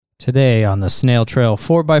Today on the Snail Trail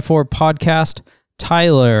 4x4 podcast,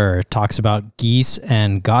 Tyler talks about geese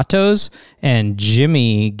and gatos, and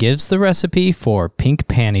Jimmy gives the recipe for pink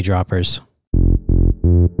panty droppers.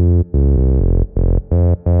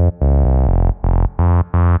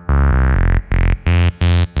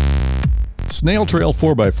 Snail Trail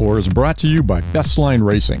 4x4 is brought to you by Bestline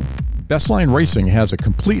Racing. Bestline Racing has a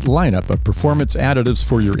complete lineup of performance additives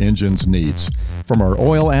for your engine's needs. From our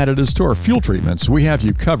oil additives to our fuel treatments, we have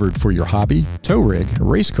you covered for your hobby, tow rig,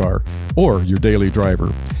 race car, or your daily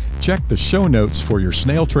driver. Check the show notes for your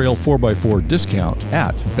Snail Trail 4x4 discount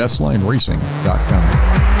at bestlineracing.com.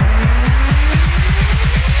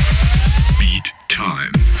 Beat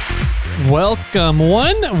time. Welcome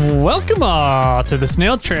welcome all to the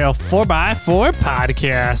Snail Trail 4x4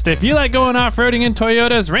 podcast. If you like going off-roading in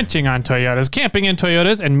Toyotas, wrenching on Toyotas, camping in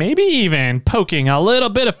Toyotas, and maybe even poking a little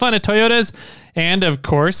bit of fun at Toyotas, and of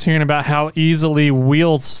course, hearing about how easily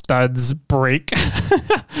wheel studs break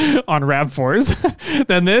on RAV4s,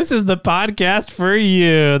 then this is the podcast for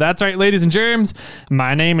you. That's right, ladies and germs.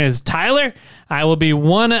 My name is Tyler. I will be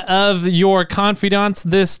one of your confidants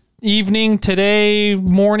this evening, today,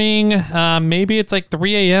 morning. Maybe it's like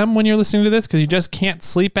 3 a.m. when you're listening to this because you just can't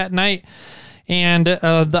sleep at night. And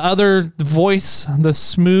the other voice, the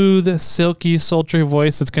smooth, silky, sultry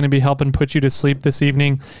voice that's going to be helping put you to sleep this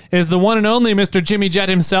evening is the one and only Mr. Jimmy Jett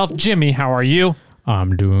himself. Jimmy, how are you?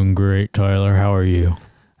 I'm doing great, Tyler. How are you?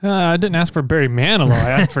 I didn't ask for Barry Manilow.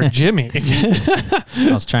 I asked for Jimmy.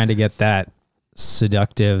 I was trying to get that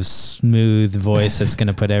seductive, smooth voice that's going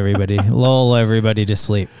to put lull everybody to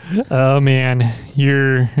sleep. Oh, man.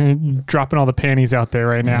 You're dropping all the panties out there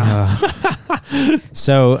right now.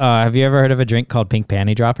 So, have you ever heard of a drink called pink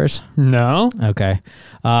panty droppers? No. Okay.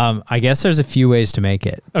 I guess there's a few ways to make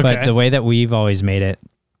it, but the way that we've always made it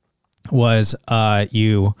was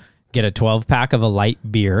you get a 12-pack of a light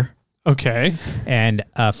beer. Okay. And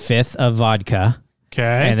a fifth of vodka.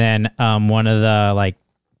 Okay. And then one of the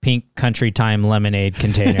pink country time lemonade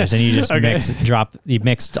containers, and you just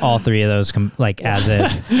mixed all three of those as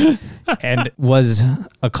is, and was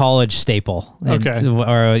a college staple. And,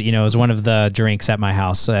 or it was one of the drinks at my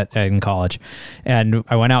house in college. And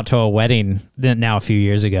I went out to a wedding now a few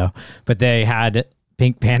years ago, but they had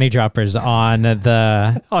pink panty droppers on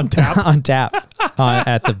tap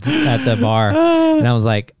at the bar, and I was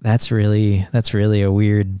like, that's really a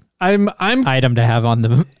weird item to have on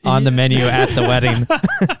the menu at the wedding.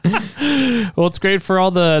 Well, it's great for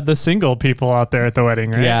all the single people out there at the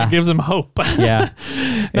wedding, right? Yeah. It gives them hope. Yeah.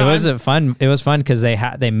 It was fun because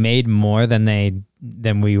they made more than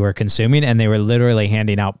we were consuming, and they were literally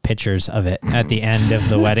handing out pictures of it at the end of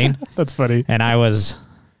the wedding. That's funny. And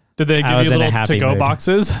did they give you little to-go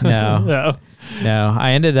boxes? No. No.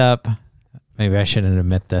 I ended up, maybe I shouldn't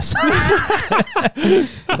admit this.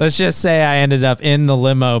 Let's just say I ended up in the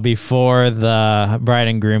limo before the bride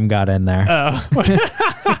and groom got in there. Oh.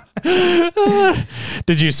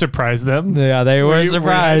 Did you surprise them? Yeah, they were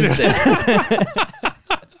surprised.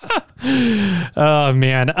 Oh,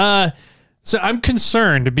 man. So I'm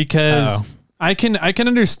concerned because I can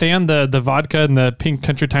understand the vodka and the pink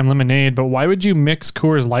country time lemonade, but why would you mix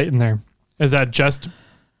Coors Light in there? Is that just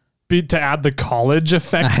to add the college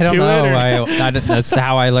effect to it? I don't know. That's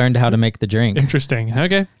how I learned how to make the drink. Interesting.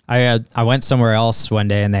 Okay. I went somewhere else one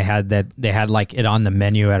day and they had it on the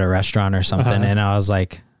menu at a restaurant or something, and I was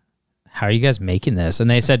like, how are you guys making this? And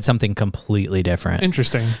they said something completely different.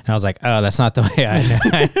 Interesting. And I was like, oh, that's not the way I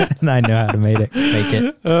know how to make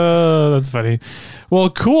it. Oh, that's funny. Well,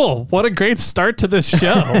 cool. What a great start to this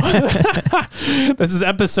show. This is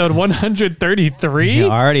episode 133. You're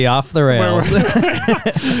already off the rails.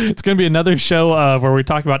 It's going to be another show where we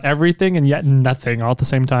talk about everything and yet nothing all at the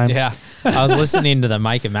same time. Yeah. I was listening to the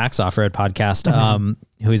Mike and Max Off-Road podcast,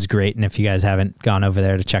 who is great. And if you guys haven't gone over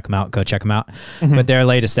there to check them out, go check them out. But their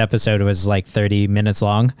latest episode was like 30 minutes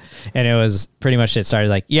long. And it was pretty much, it started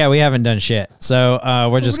like, yeah, we haven't done shit. So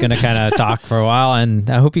we're just going to kind of talk for a while. And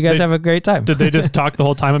I hope you guys have a great time. Did they just talk the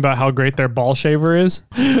whole time about how great their ball shaver is?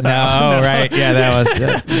 No, right. Yeah, that was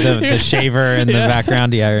the shaver in the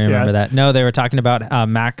background. Yeah, I remember that. No, they were talking about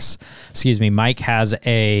Mike has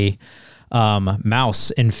a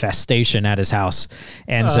mouse infestation at his house,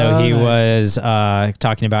 and so he was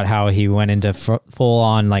talking about how he went into full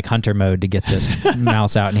on hunter mode to get this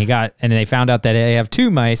mouse out, and they found out that they have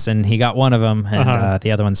two mice, and he got one of them, and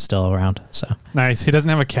the other one's still around. So nice. He doesn't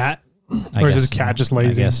have a cat, or is his cat just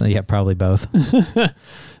lazy? I guess, yeah, probably both.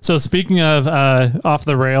 So speaking of off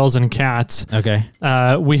the rails and cats, Okay.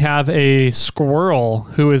 we have a squirrel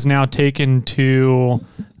who is now taken to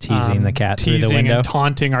Teasing the cat through the teasing window. and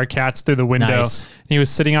taunting our cats through the window. Nice. He was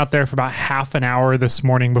sitting out there for about half an hour this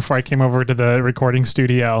morning before I came over to the recording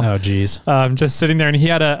studio. Oh, geez. Just sitting there, and he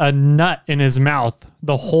had a nut in his mouth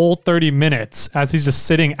the whole 30 minutes as he's just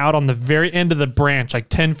sitting out on the very end of the branch, like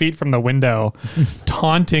 10 feet from the window,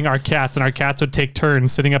 taunting our cats, and our cats would take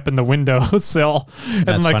turns sitting up in the windowsill. And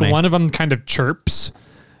That's like funny. one of them kind of chirps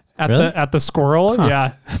at Really? the squirrel.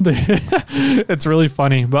 Yeah. It's really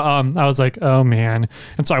funny. But I was like, oh man.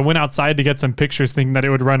 And so I went outside to get some pictures thinking that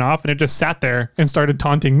it would run off, and it just sat there and started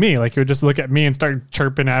taunting me. Like it would just look at me and start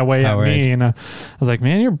chirping away at me. And I was like,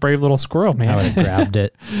 man, you're a brave little squirrel, man. I would have grabbed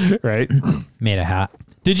it, Right. made a hat.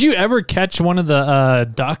 Did you ever catch one of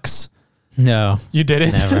the ducks? No, You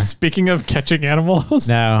didn't? Never. Speaking of catching animals.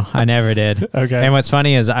 no, I never did. Okay. And what's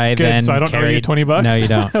funny is I Good, then so I don't owe you carried, $20? No, you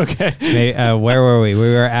don't. Okay. Where were we? We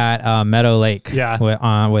were at Meadow Lake.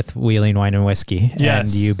 Yeah. With Wheeling Wine and Whiskey.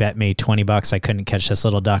 Yes. And you bet me $20 I couldn't catch this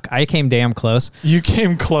little duck. I came damn close. You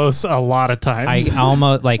came close a lot of times. I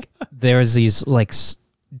almost there was these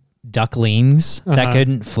ducklings that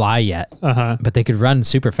couldn't fly yet, but they could run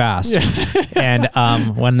super fast. And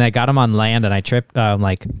when they got them on land and I trapped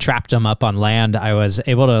them up on land, I was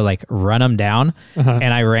able to run them down,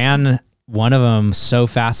 and I ran one of them so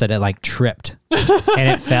fast that it tripped and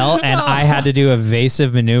it fell, and I had to do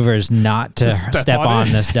evasive maneuvers not to step on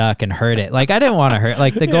this duck and hurt it. I didn't want to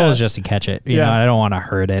hurt, the goal is just to catch it, you know. I don't want to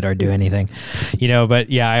hurt it or do anything, but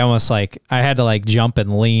yeah, I almost I had to jump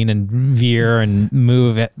and lean and veer and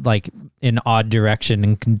move it in odd direction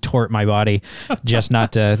and contort my body just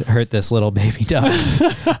not to hurt this little baby duck.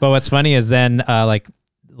 But what's funny is then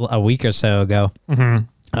a week or so ago,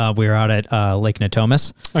 we were out at Lake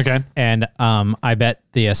Natomas. Okay. And I bet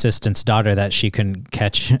the assistant's daughter that she couldn't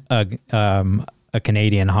catch a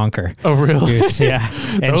Canadian honker. Oh, really? Goose, yeah.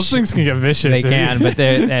 And Those things can get vicious. They can, but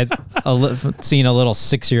they seen a little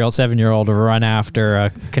 6-year-old, 7-year-old run after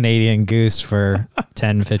a Canadian goose for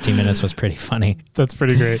 10, 15 minutes was pretty funny. That's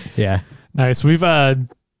pretty great. Yeah. Nice. We've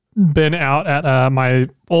been out at my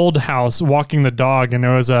old house walking the dog, and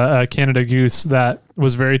there was a Canada goose that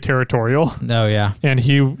was very territorial. Oh, yeah. And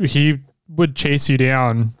he would chase you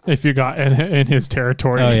down if you got in his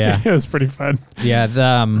territory. Oh, yeah. It was pretty fun. Yeah,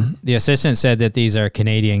 the assistant said that these are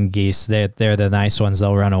Canadian geese. They're the nice ones.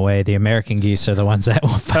 They'll run away. The American geese are the ones that will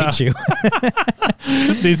fight you.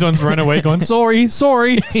 These ones run away going, sorry.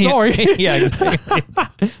 Yeah, exactly.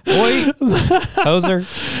 Oi,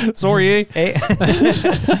 hoser. Sorry. Hey.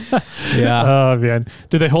 Yeah. Oh, man.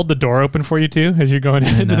 Do they hold the door open for you, too, as you're going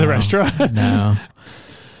into the restaurant? No.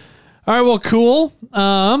 All right, well, cool.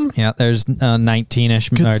 Yeah, there's 19-ish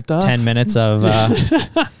Good or stuff. 10 minutes of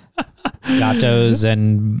gatos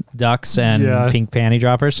and ducks and pink panty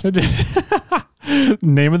droppers.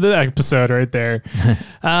 Name of the episode right there.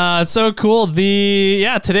 So cool.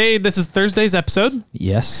 Today, this is Thursday's episode.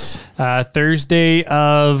 Yes. Thursday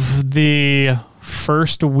of the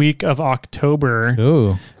first week of October.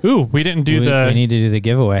 Ooh, we didn't do we need to do the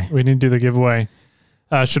giveaway. We didn't do the giveaway.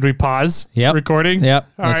 Should we pause recording? Yep.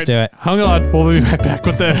 All Let's right. do it. Hang on. We'll be right back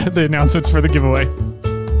with the announcements for the giveaway.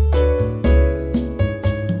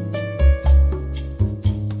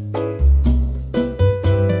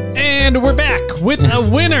 And we're back with a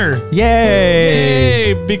winner. Yay!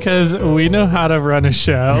 Yay! Because we know how to run a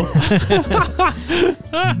show.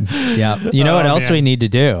 Yeah. You know what else man. we need to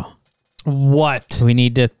do? What? We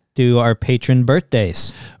need to do our patron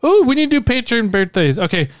birthdays. Oh, we need to do patron birthdays.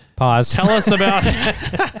 Okay. Pause. Tell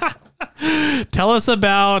us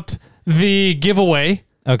about the giveaway.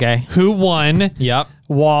 Okay. Who won? Yep.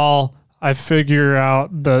 While I figure out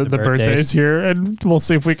the birthdays here, and we'll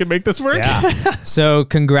see if we can make this work. Yeah. So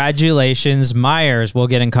congratulations, Myers. We'll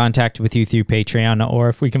get in contact with you through Patreon, or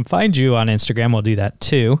if we can find you on Instagram, we'll do that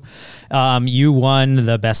too. You won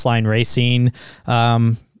the Best Line Racing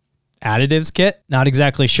additives kit. Not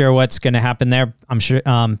exactly sure what's going to happen there. I'm sure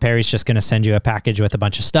Perry's just going to send you a package with a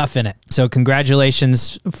bunch of stuff in it. So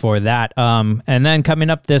congratulations for that. And then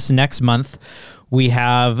coming up this next month, we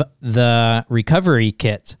have the recovery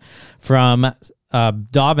kit from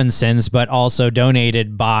Dobinson's, but also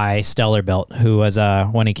donated by Stellarbuilt, who was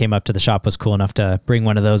when he came up to the shop was cool enough to bring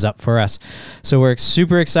one of those up for us. So we're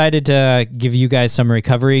super excited to give you guys some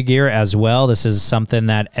recovery gear as well. This is something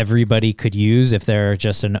that everybody could use if they're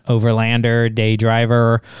just an overlander, day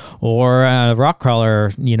driver, or a rock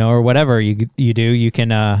crawler, or whatever you do. You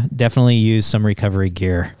can definitely use some recovery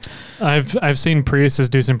gear. I've seen Priuses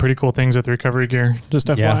do some pretty cool things with recovery gear. Just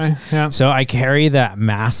FYI. Yeah. So I carry that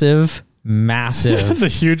massive massive the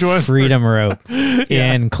huge one, Freedom Rope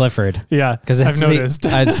in Clifford. Yeah, because I've noticed.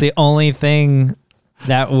 It's the only thing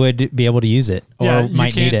that would be able to use it or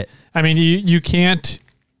might need it. I mean, you can't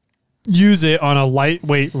use it on a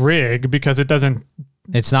lightweight rig because it doesn't.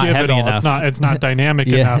 It's not heavy enough. It's not dynamic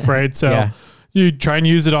enough, right? So you try and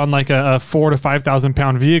use it on like a 4,000 to 5,000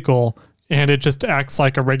 pound vehicle, and it just acts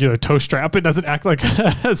like a regular tow strap. It doesn't act like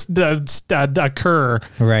a cur.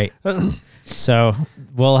 Right. So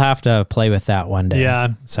we'll have to play with that one day. Yeah.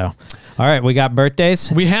 So, all right, we got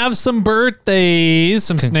birthdays. We have some birthdays,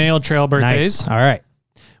 some Snail Trail birthdays. Nice. All right.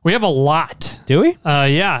 We have a lot. Do we?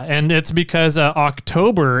 Yeah, and it's because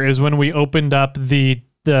October is when we opened up the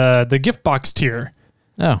gift box tier.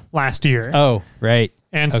 Last year. Oh, right.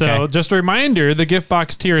 And so just a reminder, the gift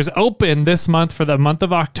box tier is open this month for the month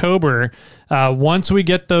of October. Once we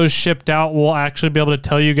get those shipped out, we'll actually be able to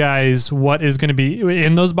tell you guys what is going to be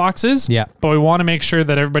in those boxes. Yeah. But we want to make sure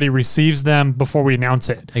that everybody receives them before we announce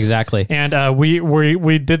it. Exactly. And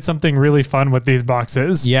we did something really fun with these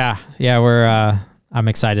boxes. Yeah. Yeah, I'm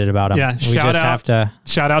excited about them. Yeah.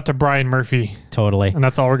 Shout out to Brian Murphy. Totally. And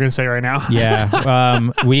that's all we're going to say right now.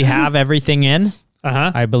 Yeah. We have everything in.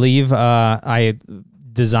 I believe I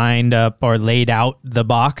designed up or laid out the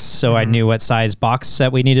box so I knew what size box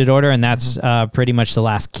set we needed to order, and that's pretty much the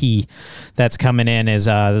last key that's coming in is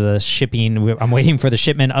the shipping. I'm waiting for the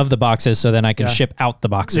shipment of the boxes so then I can ship out the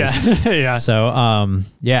boxes. Yeah. So I'm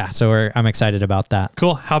excited about that.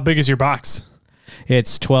 Cool. How big is your box?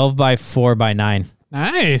 It's 12 by 4 by 9.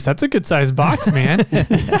 Nice. That's a good size box, man.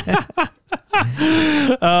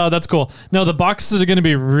 Oh, that's cool. No, the boxes are going to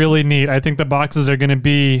be really neat. I think the boxes are going to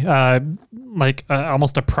be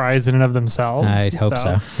almost a prize in and of themselves. I'd hope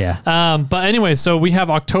so. Yeah. But anyway, so we have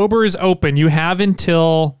October is open. You have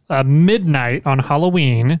until midnight on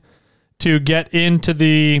Halloween to get into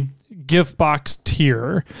the gift box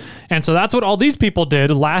tier. And so that's what all these people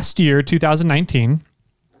did last year, 2019.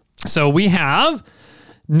 So we have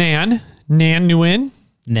Nan Nguyen.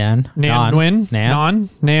 Nan. I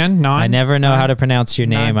never know how to pronounce your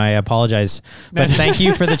name. I apologize. But thank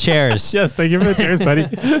you for the chairs. Yes, thank you for the chairs, buddy.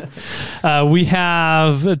 We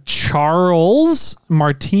have Charles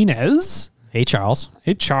Martinez. Hey, Charles.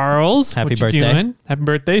 Happy birthday. You doing? Happy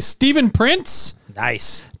birthday. Stephen Prince.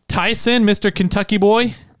 Nice. Tyson, Mr. Kentucky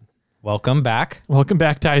Boy. Welcome back. Welcome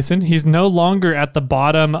back, Tyson. He's no longer at the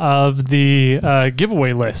bottom of the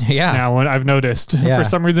giveaway list now, I've noticed. Yeah. For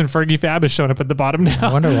some reason, Fergie Fab is showing up at the bottom now.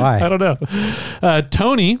 I wonder why. I don't know.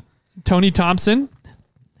 Tony Thompson.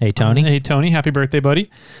 Hey, Tony. Hey, Tony. Happy birthday, buddy.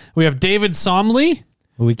 We have David Somley.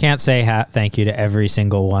 We can't say thank you to every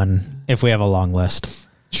single one if we have a long list.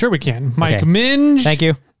 Sure we can. Mike Minge. Thank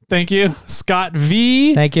you. Scott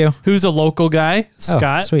V. Thank you. Who's a local guy.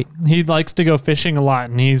 Scott. Oh, sweet. He likes to go fishing a lot,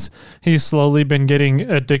 and he's slowly been getting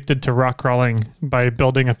addicted to rock crawling by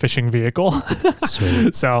building a fishing vehicle.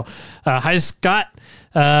 Sweet. So, hi, Scott.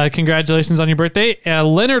 Congratulations on your birthday.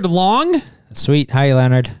 Leonard Long. Sweet. Hi,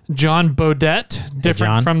 Leonard. John Bodette.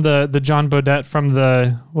 Different from the John Bodette from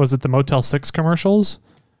the Motel 6 commercials?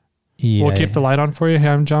 Yeah. We'll keep the light on for you. Hey,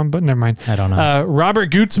 I'm John, but never mind. I don't know. Robert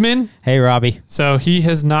Gutzman. Hey, Robbie. So he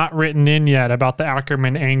has not written in yet about the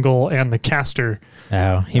Ackerman angle and the caster.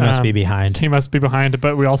 Oh, he must be behind. He must be behind,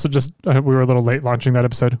 but we also just, we were a little late launching that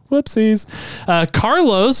episode. Whoopsies.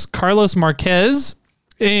 Carlos Marquez,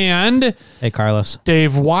 and Hey, Carlos.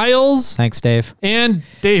 Dave Wiles. Thanks, Dave. And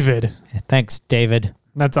David. Thanks, David.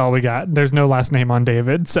 That's all we got. There's no last name on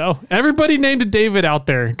David. So everybody named David out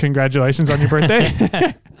there. Congratulations on your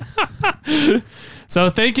birthday. So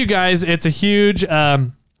thank you guys. It's a huge,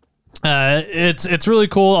 it's really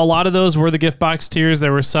cool. A lot of those were the gift box tiers.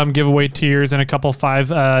 There were some giveaway tiers and a couple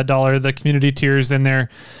 $5, the community tiers in there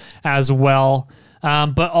as well.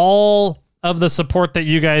 But all of the support that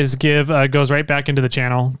you guys give goes right back into the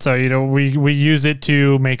channel. So, we use it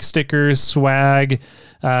to make stickers, swag.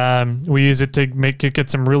 We use it to get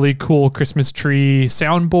some really cool Christmas tree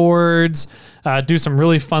soundboards, do some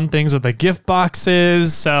really fun things with the gift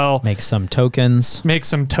boxes. So make some tokens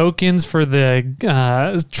for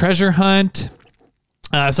the treasure hunt.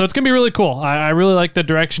 So it's going to be really cool. I really like the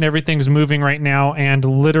direction everything's moving right now, and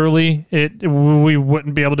literally we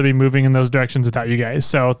wouldn't be able to be moving in those directions without you guys.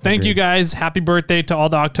 So thank you guys. Happy birthday to all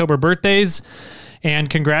the October birthdays,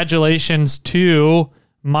 and congratulations to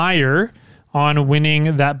Meyer on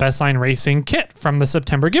winning that Bestline Racing kit from the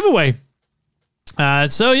September giveaway.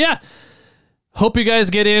 So yeah, hope you guys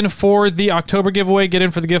get in for the October giveaway, get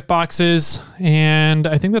in for the gift boxes, and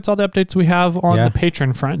I think that's all the updates we have on the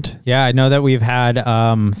patron front. Yeah, I know that we've had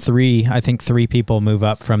three people move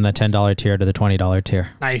up from the $10 tier to the $20 tier.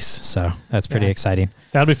 Nice. So that's pretty exciting.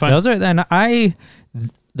 That'll be fun. Those are, and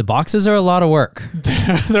the boxes are a lot of work.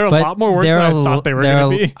 They're a lot more work than I thought they were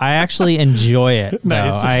going to be. I actually enjoy it.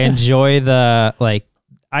 Nice. Though. I enjoy the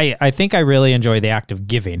I think I really enjoy the act of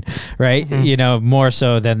giving, right? Mm-hmm. You know, more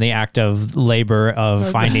so than the act of labor of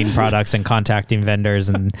finding products and contacting vendors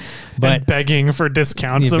and begging for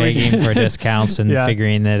discounts. Begging for discounts and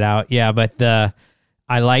figuring it out. Yeah, but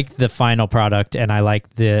I like the final product and I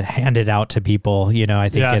like the hand it out to people. You know, I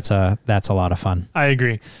think that's a lot of fun. I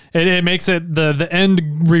agree. It makes it the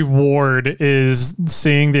end reward is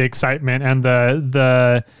seeing the excitement and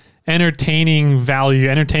the entertainment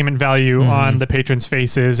value on the patrons'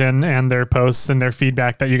 faces and their posts and their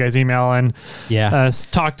feedback that you guys email and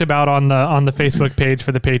talked about on the Facebook page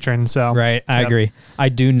for the patrons. So right, I agree. I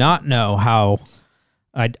do not know how.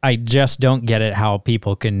 I just don't get it how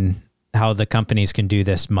the companies can do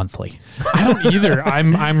this monthly. I don't either.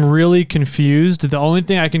 I'm really confused. The only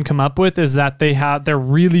thing I can come up with is that they're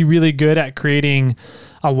really, really good at creating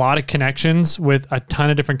a lot of connections with a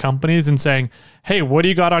ton of different companies and saying, hey, what do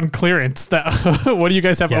you got on clearance? What do you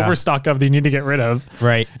guys have overstock of that you need to get rid of?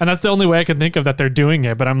 Right. And that's the only way I can think of that they're doing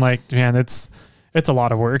it. But I'm like, man, it's a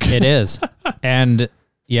lot of work. It is. And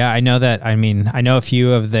yeah, I know that. I mean, I know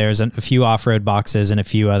there's a few off-road boxes and a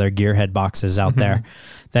few other gearhead boxes out there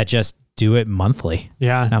that just do it monthly.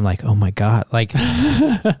 Yeah. And I'm like, oh my God. Like,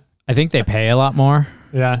 I think they pay a lot more.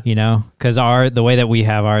 Yeah. You know, because the way that we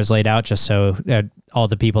have ours laid out, just so all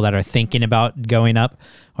the people that are thinking about going up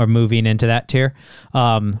or moving into that tier,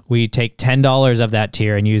 we take $10 of that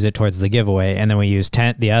tier and use it towards the giveaway. And then we use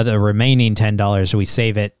the other remaining $10, we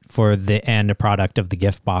save it for the end product of the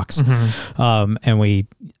gift box. And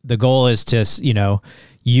the goal is to, you know,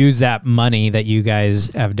 use that money that you guys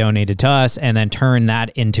have donated to us and then turn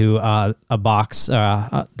that into a box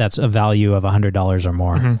that's a value of $100 or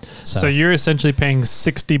more. So you're essentially paying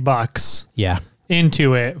 $60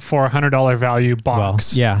 into it for a $100 value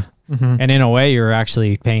box. Well, yeah. And in a way you're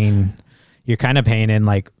actually you're kind of paying in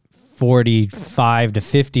like $45 to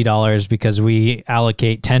 $50 because we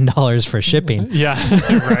allocate $10 for shipping. Yeah,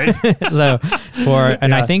 right. So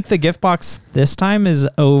I think the gift box this time is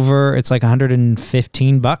it's like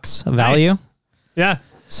 $115 value. Nice. Yeah.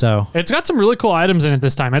 So it's got some really cool items in it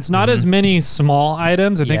this time. It's not as many small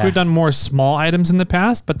items. I think we've done more small items in the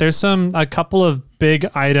past, but there's a couple of big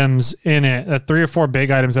items in it, 3 or 4 big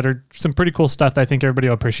items that are some pretty cool stuff that I think everybody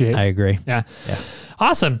will appreciate. I agree. Yeah.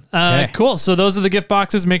 Awesome. Cool. So those are the gift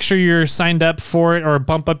boxes. Make sure you're signed up for it or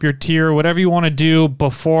bump up your tier, whatever you want to do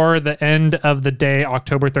before the end of the day,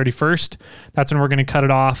 October 31st. That's when we're going to cut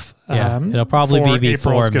it off. It'll probably be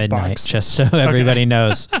before midnight, just so everybody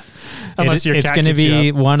knows. Unless your it's cat going to keeps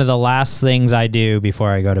you be up. one of the last things I do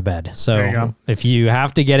before I go to bed. So if you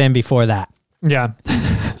have to get in before that. Yeah.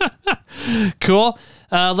 Cool.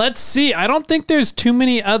 Let's see. I don't think there's too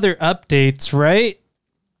many other updates, right?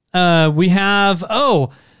 We have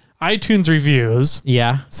iTunes reviews.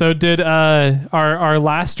 Yeah. So did our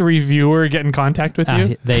last reviewer get in contact with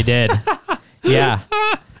you? They did. Yeah.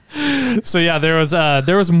 So yeah, there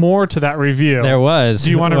was more to that review. There was.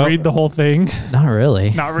 Do you want to read the whole thing? Not really.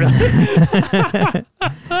 Not really.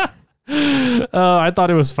 I thought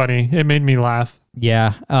it was funny. It made me laugh.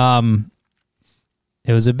 Yeah.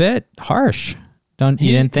 It was a bit harsh. You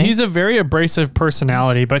didn't think? He's a very abrasive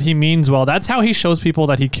personality, but he means well. That's how he shows people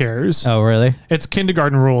that he cares. Oh, really? It's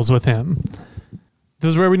kindergarten rules with him.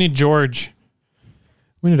 This is where we need George.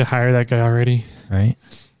 We need to hire that guy already. Right.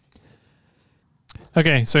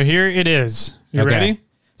 Okay, so here it is. You ready?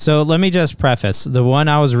 So let me just preface. The one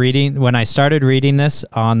I was reading, when I started reading this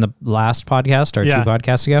on the last podcast or 2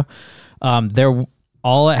 podcasts ago,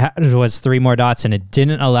 all it had was 3 more dots and it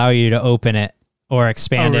didn't allow you to open it or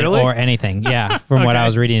expand it or anything. Yeah, from what I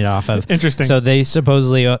was reading it off of. Interesting. So they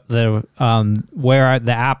supposedly, the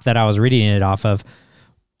app that I was reading it off of,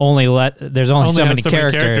 there's only so many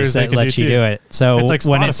characters that let you do it. So it's like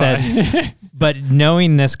when it said, but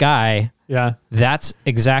knowing this guy, that's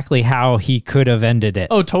exactly how he could have ended it.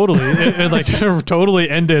 Oh, totally. It totally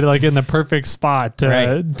ended like in the perfect spot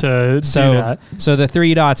to do that. So the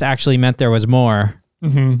 3 dots actually meant there was more,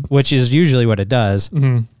 which is usually what it does.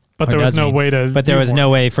 But there was no way to. But there was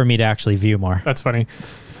no way for me to actually view more. That's funny.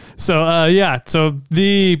 So so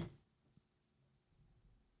the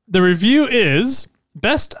review is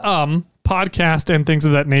best podcast and things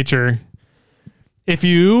of that nature. If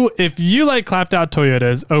you like clapped out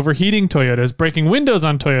Toyotas, overheating Toyotas, breaking windows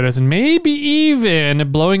on Toyotas, and maybe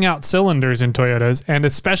even blowing out cylinders in Toyotas, and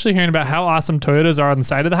especially hearing about how awesome Toyotas are on the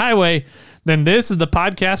side of the highway, then this is the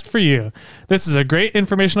podcast for you. This is a great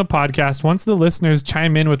informational podcast once the listeners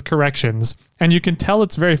chime in with corrections. And you can tell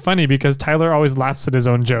it's very funny because Tyler always laughs at his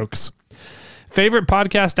own jokes. Favorite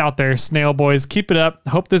podcast out there, Snail Boys. Keep it up.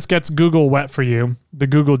 Hope this gets Google wet for you. The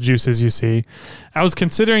Google juices you see. I was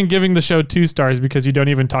considering giving the show 2 stars because you don't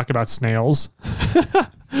even talk about snails.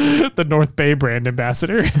 The North Bay brand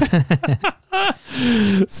ambassador.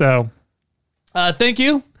 So, thank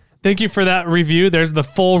you. Thank you for that review. There's the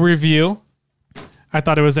full review. I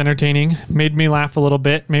thought it was entertaining. Made me laugh a little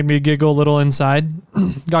bit. Made me giggle a little inside.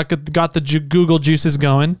 got the Google juices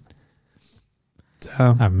going.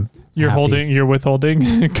 You're happy. You're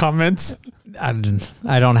withholding comments. I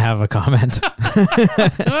don't have a comment.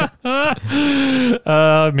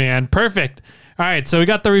 Oh man, perfect. All right, so we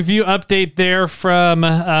got the review update there from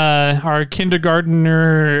our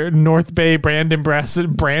kindergartner North Bay brand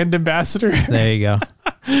ambassador. There you go.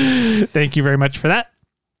 Thank you very much for that.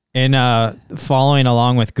 And following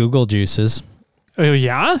along with Google Juices, Oh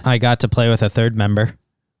yeah. I got to play with a third member.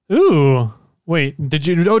 Ooh. Wait, did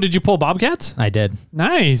you pull Bobcats? I did.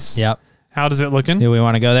 Nice. Yep. How does it looking? Do we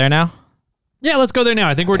want to go there now? Yeah, let's go there now.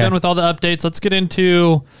 I think we're done with all the updates. Let's get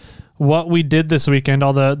into what we did this weekend,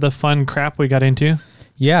 all the fun crap we got into.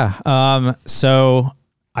 Yeah. So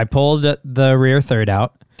I pulled the rear third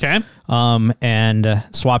out. Okay. And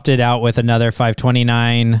swapped it out with another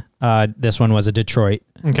 529. This one was a Detroit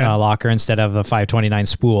locker instead of a 529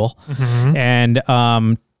 spool. Mm-hmm.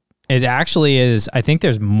 And it actually is, I think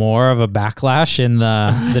there's more of a backlash in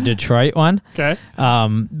the Detroit one. Okay.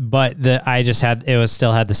 But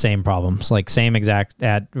still had the same problems, like same exact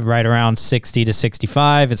at right around 60 to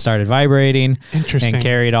 65. It started vibrating. Interesting. And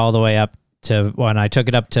carried all the way up to when I took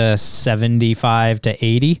it up to 75 to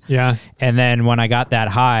 80. Yeah. And then when I got that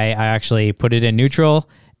high, I actually put it in neutral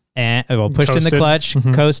and pushed in the clutch,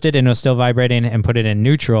 coasted, and it was still vibrating, and put it in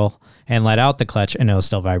neutral and let out the clutch, and it was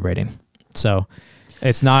still vibrating. So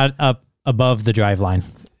it's not up above the drive line.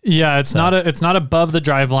 Yeah, it's not above the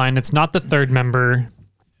drive line. It's not the third member.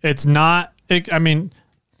 It's not.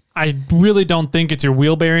 I really don't think it's your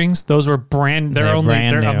wheel bearings. Those were they're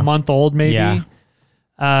a month old, maybe. Yeah.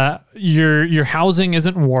 Your housing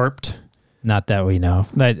isn't warped. Not that we know.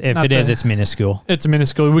 But if it is, it's minuscule. It's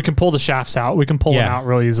minuscule. We can pull the shafts out. We can pull them out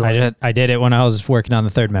real easily. I did it when I was working on the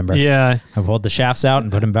third member. Yeah. I pulled the shafts out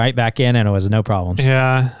and put them right back in, and it was no problems.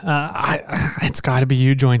 Yeah. It's got to be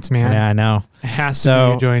U-joints, man. Yeah, I know. It has to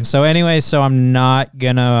be U-joints. So anyway,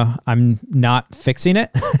 I'm not fixing it.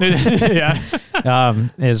 Yeah.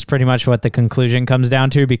 Is pretty much what the conclusion comes down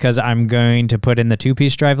to, because I'm going to put in the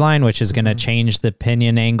 2-piece drive line, which is going to change the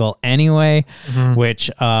pinion angle anyway, which,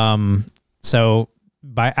 so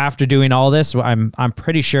after doing all this, I'm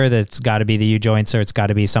pretty sure that it's got to be the U-joints, or it's got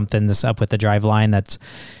to be something that's up with the drive line that's,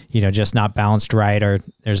 just not balanced right, or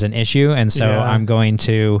there's an issue. And so I'm going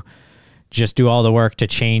to just do all the work to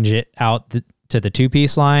change it out to the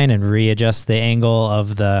 2-piece line and readjust the angle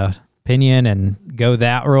of the pinion and go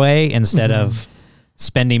that way instead of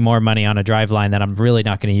spending more money on a drive line that I'm really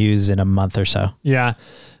not going to use in a month or so. Yeah.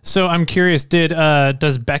 So I'm curious,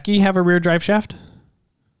 does Becky have a rear drive shaft?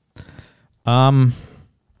 I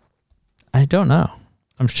don't know.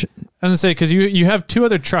 I'm sure. I was gonna say, because you have 2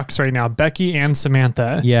 other trucks right now, Becky and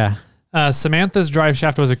Samantha. Yeah. Samantha's drive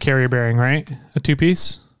shaft was a carrier bearing, right? A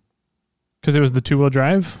 2-piece? Because it was the 2-wheel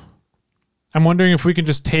drive. I'm wondering if we can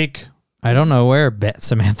just take. I don't know where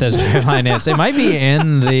Samantha's drive line is. It might be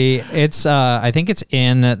in I think it's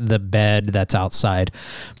in the bed that's outside,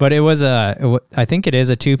 but I think it is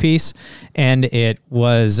a 2-piece, and it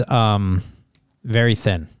was very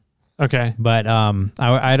thin. Okay. But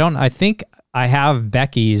I think I have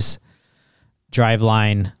Becky's drive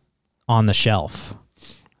line on the shelf.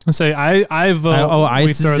 Let's say I vote.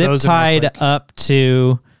 It's zip tied up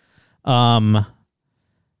to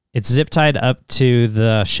it's zip tied up to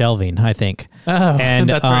the shelving, I think. Oh, and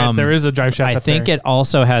that's right. There is a drive shaft. I think it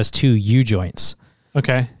also has 2 U-joints.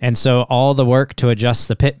 Okay. And so all the work to adjust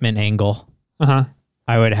the pitman angle,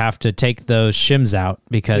 I would have to take those shims out,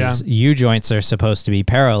 because U-joints are supposed to be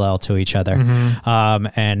parallel to each other.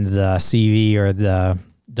 And the CV, or the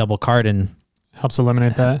double cardan, helps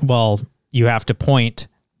eliminate that. Well, you have to point.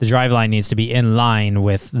 The drive line needs to be in line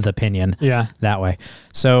with the pinion. Yeah. That way.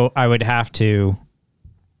 So I would have to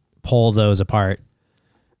pull those apart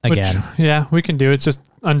again. We can do. It's just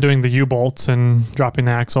undoing the U-bolts and dropping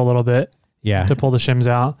the axle a little bit. Yeah. To pull the shims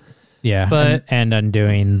out. Yeah. But and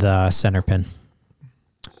undoing the center pin.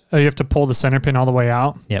 Oh, you have to pull the center pin all the way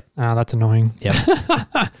out? Yep. Oh, that's annoying. Yep.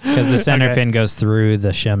 Because the center pin goes through the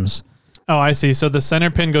shims. Oh, I see. So the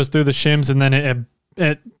center pin goes through the shims, and then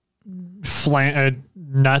it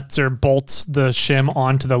nuts or bolts the shim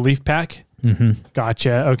onto the leaf pack? Mm-hmm.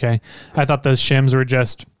 Gotcha. Okay. I thought those shims were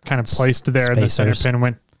just kind of placed there, and the center pin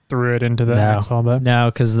went through it into the axle. But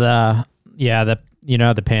no, because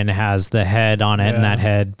the pin has the head on it, and that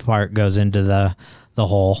head part goes into the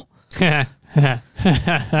hole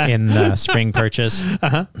in the spring purchase.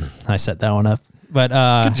 I set that one up, but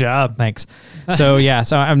good job. Thanks. So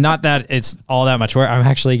I'm not that it's all that much work. I'm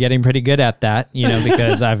actually getting pretty good at that,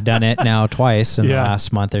 because I've done it now twice in the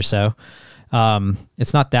last month or so.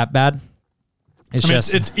 It's not that bad.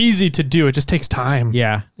 It's easy to do. It just takes time.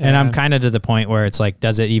 Yeah. And I'm kind of to the point where it's like,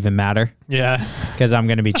 does it even matter? Yeah. Because I'm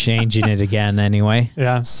going to be changing it again anyway.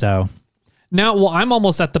 Yeah. So now, I'm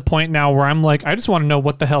almost at the point now where I'm like, I just want to know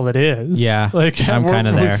what the hell it is. Yeah. Like I'm kind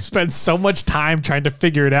of there. We've spent so much time trying to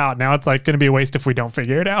figure it out. Now it's like going to be a waste if we don't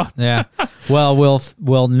figure it out. Yeah. Well,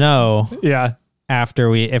 we'll know. Yeah. After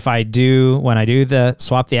when I do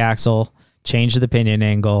swap the axle, change the pinion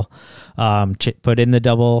angle, put in the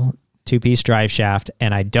double 2-piece drive shaft,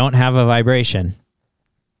 and I don't have a vibration,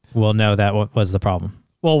 we'll know that what was the problem.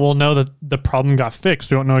 Well, we'll know that the problem got fixed.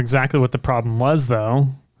 We don't know exactly what the problem was, though.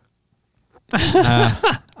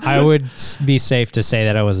 I would be safe to say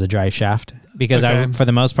that it was the drive shaft because for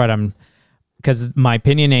the most part, because my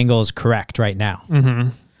pinion angle is correct right now. Mm-hmm.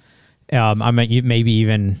 I'm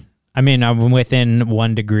within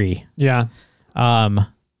 1 degree. Yeah.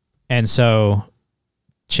 And so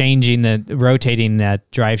rotating that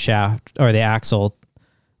drive shaft or the axle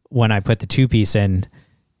when I put the 2-piece in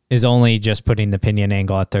is only just putting the pinion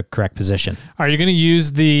angle at the correct position. Are you going to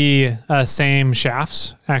use the same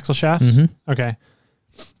axle shafts? Mm-hmm. Okay.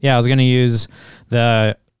 Yeah, I was going to use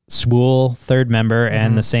the Swool third member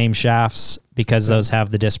and the same shafts because those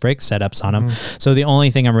have the disc brake setups on them. So the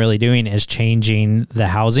only thing I'm really doing is changing the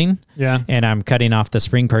housing. Yeah. And I'm cutting off the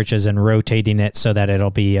spring purchase and rotating it so that it'll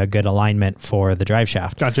be a good alignment for the drive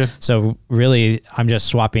shaft. Gotcha. So really, I'm just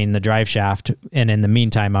swapping the drive shaft, and in the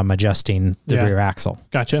meantime, I'm adjusting the rear axle.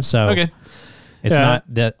 Gotcha. So it's not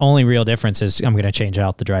the only real difference is I'm going to change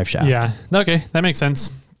out the drive shaft. Yeah. Okay, that makes sense.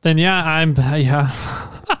 Then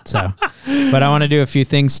So, but I want to do a few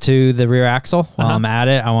things to the rear axle while I'm at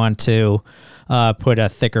it. I want to put a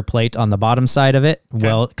thicker plate on the bottom side of it,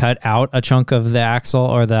 cut out a chunk of the axle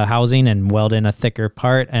or the housing and weld in a thicker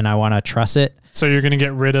part. And I want to truss it. So you're going to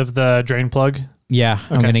get rid of the drain plug? Yeah,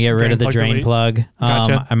 I'm going to get rid of the drain plug.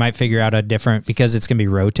 Gotcha. I might figure out because it's going to be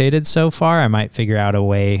rotated so far, I might figure out a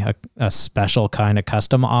way, a special kind of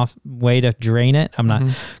custom off way to drain it. I'm not,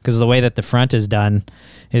 because the way that the front is done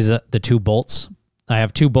is the 2 bolts. I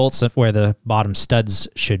have 2 bolts where the bottom studs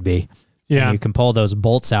should be. Yeah. And you can pull those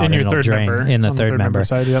bolts out and it'll drain in the third member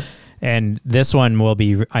side. Yep. And this one will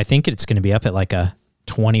be, I think it's going to be up at like a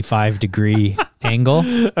 25 degree angle.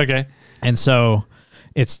 Okay. And so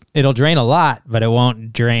it'll drain a lot, but it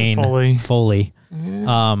won't drain fully.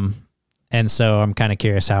 Yeah. And so I'm kind of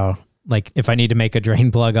curious how, like, if I need to make a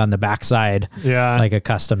drain plug on the backside, like a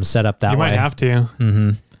custom setup that way. You might have to.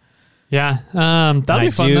 Mm-hmm. Yeah. That'll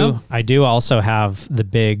be fun though. I do also have the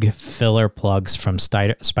big filler plugs from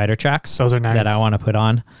Spider Tracks. Those are nice. That I want to put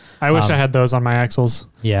on. I wish I had those on my axles.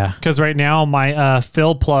 Yeah. Because right now my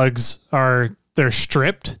fill plugs they're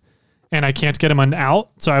stripped and I can't get them out.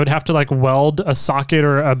 So I would have to like weld a socket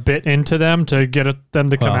or a bit into them to get them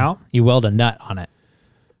to come out. You weld a nut on it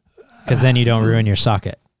because then you don't ruin your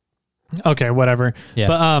socket. Okay, whatever. Yeah.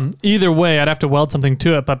 But either way, I'd have to weld something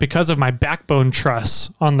to it. But because of my backbone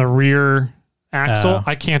truss on the rear axle,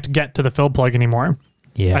 I can't get to the fill plug anymore.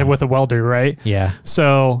 Yeah. With a welder, right? Yeah.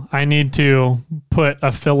 So I need to put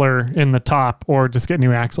a filler in the top or just get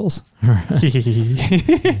new axles.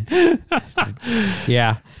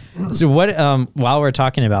 Yeah. So what? While we're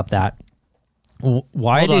talking about that,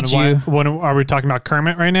 why did you? When are we talking about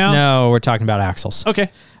Kermit right now? No, we're talking about axles.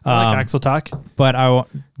 Okay. I like axle talk. But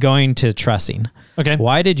going to trussing. Okay.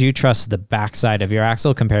 Why did you truss the backside of your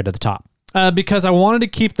axle compared to the top? Because I wanted to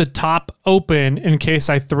keep the top open in case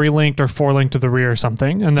I 3-linked or 4-linked to the rear or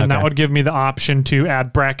something. And then that would give me the option to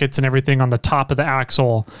add brackets and everything on the top of the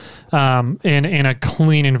axle in a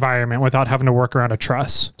clean environment without having to work around a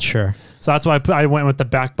truss. Sure. So that's why I went with the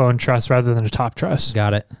backbone truss rather than a top truss.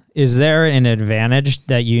 Got it. Is there an advantage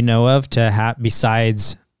that you know of to have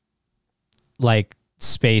besides like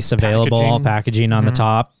space available, packaging on the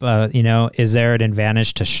top? Is there an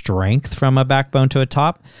advantage to strength from a backbone to a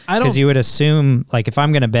top? Because you would assume, like, if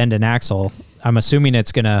I'm going to bend an axle, I'm assuming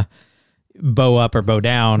it's going to bow up or bow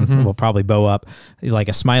down. Will probably bow up like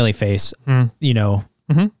a smiley face.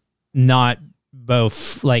 Not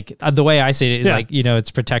both. Like the way I see it, like it's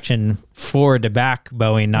protection forward to back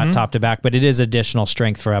bowing, not top to back, but it is additional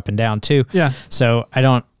strength for up and down too. Yeah. So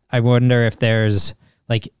I wonder if there's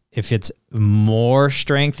like, if it's more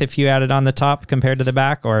strength if you add it on the top compared to the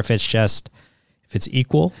back, or if it's just if it's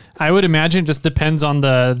equal. I would imagine it just depends on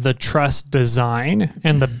the truss design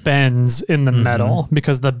and the bends in the metal,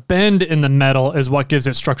 because the bend in the metal is what gives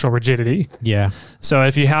it structural rigidity. Yeah. So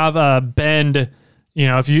if you have a bend,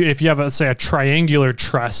 if you have say a triangular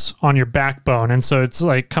truss on your backbone, and so it's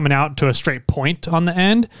like coming out to a straight point on the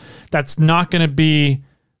end, that's not going to be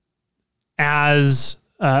as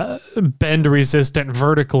bend resistant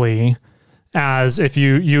vertically as if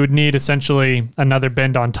you would need essentially another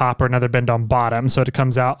bend on top or another bend on bottom. So it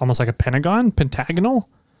comes out almost like a pentagonal.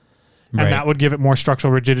 And that would give it more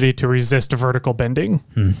structural rigidity to resist vertical bending.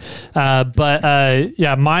 But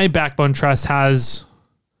my backbone truss has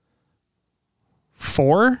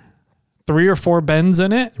 3 or 4 bends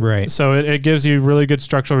in it. Right. So it gives you really good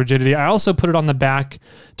structural rigidity. I also put it on the back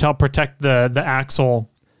to help protect the axle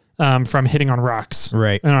from hitting on rocks.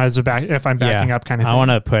 Right. As a back, if I'm backing up kind of thing. I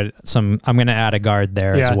want to put I'm going to add a guard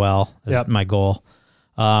there as well. That's my goal.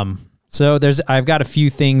 So I've got a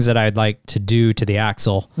few things that I'd like to do to the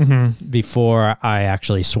axle before I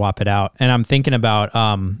actually swap it out. And I'm thinking about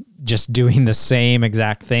just doing the same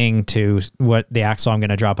exact thing to what the axle I'm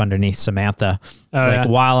going to drop underneath Samantha.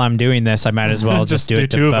 While I'm doing this, I might as well just do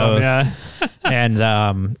it to both. And,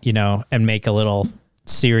 and make a little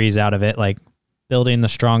series out of it, like building the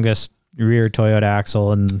strongest rear Toyota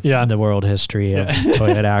axle in the world history of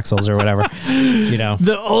Toyota axles or whatever,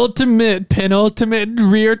 The ultimate, penultimate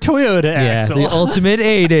rear Toyota axle. The ultimate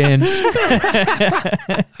 8-inch.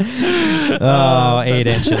 8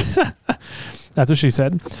 inches. That's what she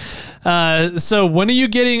said. So when are you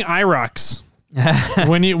getting IROX?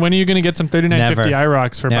 when are you going to get some 3950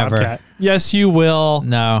 IROX for Bobcat? Yes, you will.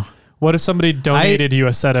 No. What if somebody donated you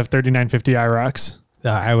a set of 3950 IROX?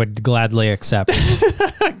 I would gladly accept.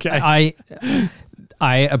 Okay.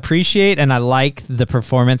 I appreciate and I like the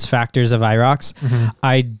performance factors of IROX.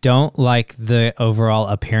 I don't like the overall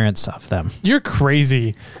appearance of them. You're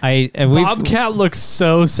crazy. Bobcat looks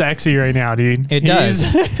so sexy right now, dude. It does.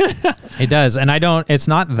 It does. And it's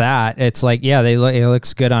not that. It's like, it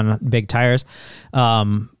looks good on big tires.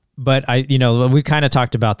 But we kind of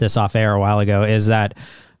talked about this off air a while ago, is that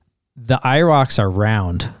the IROX are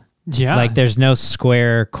round. Yeah. Like there's no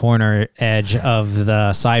square corner edge of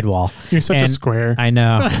the sidewall. You're such a square. I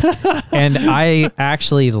know. And I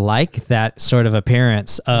actually like that sort of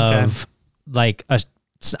appearance of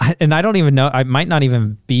and I don't even know, I might not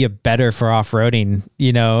even be a better for off-roading,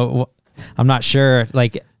 I'm not sure.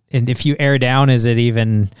 And if you air down, is it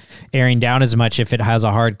even airing down as much if it has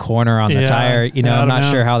a hard corner on the tire? I'm not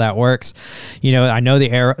sure how that works. I know the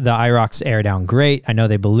IROX air down great. I know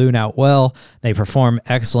they balloon out well. They perform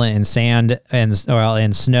excellent in sand and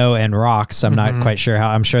in snow and rocks. I'm not quite sure how.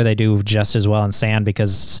 I'm sure they do just as well in sand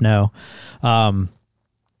because snow.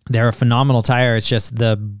 They're a phenomenal tire. It's just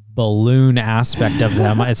the balloon aspect of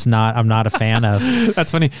them. I'm not a fan of.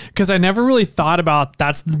 That's funny because I never really thought about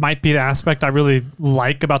might be the aspect I really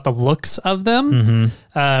like about the looks of them.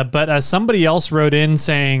 But somebody else wrote in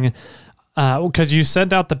saying, because you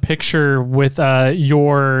sent out the picture with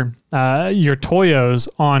your Toyos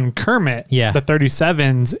on Kermit, the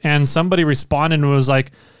 37s, and somebody responded and was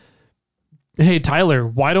like, "Hey Tyler,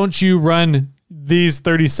 why don't you run these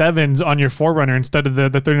 37s on your 4Runner instead of the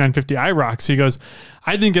 3950 IROX?" He goes,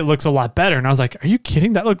 "I think it looks a lot better." And I was like, "Are you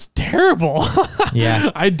kidding? That looks terrible."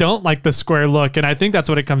 Yeah. I don't like the square look. And I think that's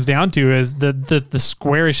what it comes down to, is the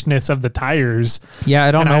squarishness of the tires. Yeah.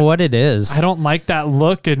 I don't know what it is. I don't like that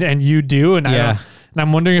look, and you do. And and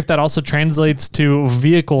I'm wondering if that also translates to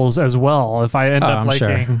vehicles as well. If I end up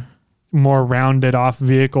liking more rounded off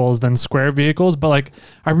vehicles than square vehicles, but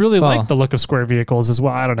I really like the look of square vehicles as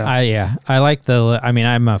well. I don't know. I like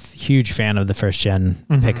I'm a huge fan of the first gen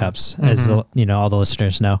pickups, as all the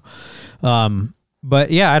listeners know. But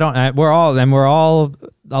we're all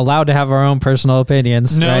allowed to have our own personal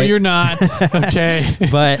opinions. No, right? You're not. Okay.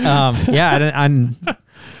 But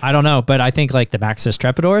I don't know, but I think the Maxxis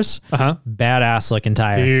Trepadors, badass looking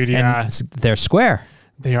tire. Dude, yeah. And they're square.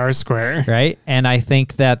 They are square, right? And I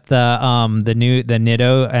think that the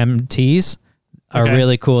Nitto MTs are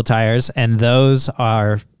really cool tires, and those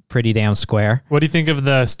are pretty damn square. What do you think of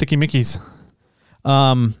the Sticky Mickeys?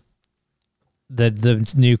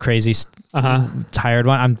 The new crazy tired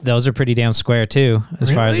one. Those are pretty damn square too, as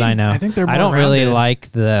far as I know. I think they're more I don't rounded. really like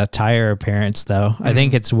the tire appearance though. I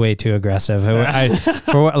think it's way too aggressive.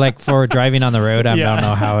 For driving on the road, I don't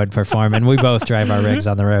know how it'd perform. And we both drive our rigs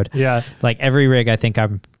on the road. Yeah. Every rig, I think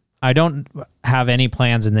I don't have any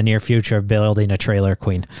plans in the near future of building a trailer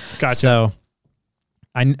queen. Gotcha. So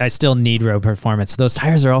I still need road performance. Those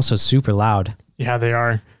tires are also super loud. Yeah, they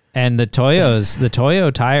are. And the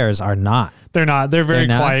Toyo tires are not. They're not. They're very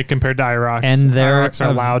quiet compared to IROX. And they're IROX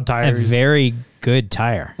are loud tires. A very good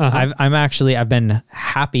tire. I've been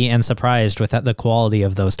happy and surprised with the quality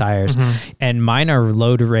of those tires. And mine are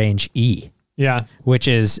low to range E. Yeah. Which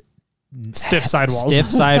is stiff sidewalls.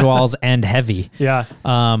 Stiff sidewalls and heavy. Yeah.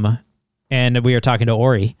 And we were talking to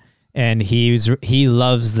Ori, and he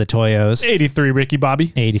loves the Toyos. 83 Ricky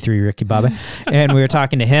Bobby. And we were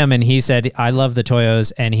talking to him, and he said, I love the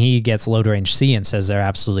Toyos, and he gets low range C and says they're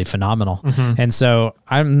absolutely phenomenal. And so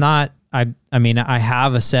I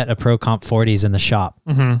have a set of Pro Comp 40s in the shop.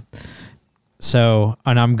 So,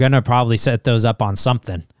 and I'm going to probably set those up on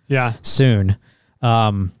something soon.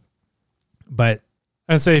 But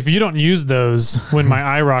I say, if you don't use those when my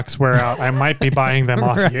IROCs wear out, I might be buying them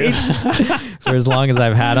off you. For as long as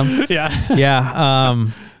I've had them. Yeah.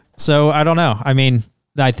 So I don't know. I mean,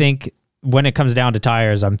 I think when it comes down to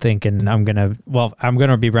tires, I'm thinking I'm going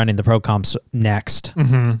to be running the Pro Comps next,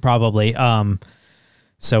 probably.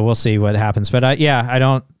 So we'll see what happens. But I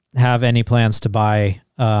don't have any plans to buy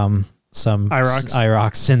some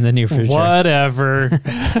IROCs in the near future. Whatever.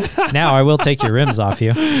 Now I will take your rims off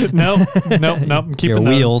you. Nope. I'm keeping your those.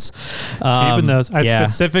 Wheels. Keeping those. I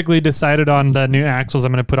specifically decided on the new axles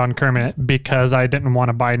I'm going to put on Kermit because I didn't want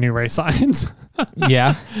to buy new race signs.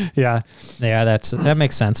 Yeah. That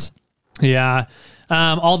makes sense. Yeah.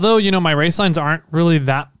 Although, my race lines aren't really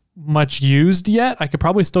that much used yet, I could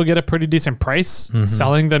probably still get a pretty decent price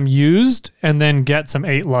selling them used and then get some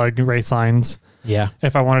 8-lug race lines. Yeah.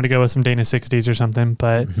 If I wanted to go with some Dana 60s or something.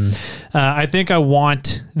 But I think I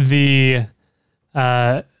want the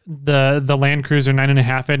Land Cruiser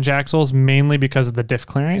 9.5-inch axles mainly because of the diff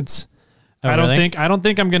clearance. I don't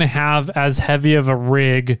think I'm going to have as heavy of a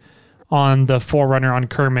rig on the 4Runner on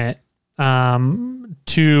Kermit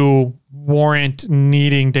to warrant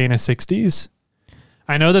needing Dana 60s.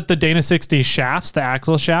 I know that the Dana 60 shafts, the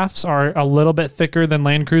axle shafts, are a little bit thicker than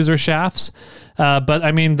Land Cruiser shafts. But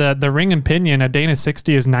I mean, the ring and pinion, a Dana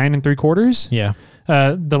 60 is 9 3/4. Yeah.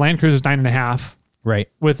 The Land Cruiser is 9.5. Right.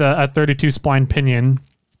 With a 32 spline pinion.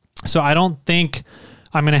 So I don't think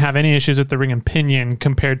I'm going to have any issues with the ring and pinion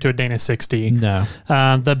compared to a Dana 60. No.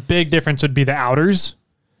 The big difference would be the outers.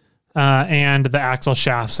 And the axle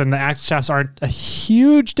shafts. And the axle shafts aren't a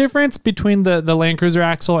huge difference between the Land Cruiser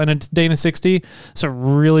axle and a Dana 60. So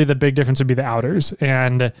really the big difference would be the outers.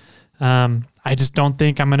 And I just don't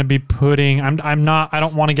think I'm going to be putting... I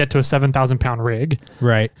don't want to get to a 7,000 pound rig.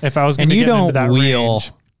 Right. If I was going to get into that wheel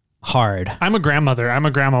range. Hard. I'm a grandmother. I'm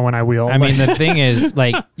a grandma when I wheel. I mean, the thing is,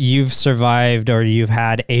 like, you've survived, or you've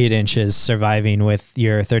had 8 inches surviving with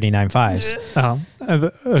your 39.5s.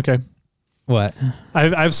 Oh, okay. What?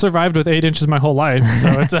 I've survived with 8 inches my whole life, so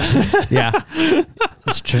it's yeah,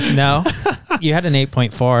 it's true. No, you had an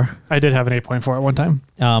 8.4. I did have an 8.4 at one time.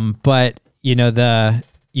 But you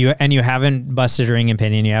haven't busted ring and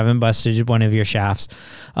pinion. You haven't busted one of your shafts.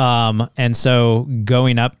 And so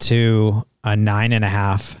going up to a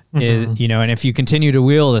 9.5 is, and if you continue to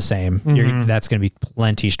wheel the same, that's going to be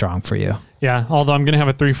plenty strong for you. Yeah. Although I'm going to have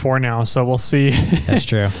a 3.4 now, so we'll see. That's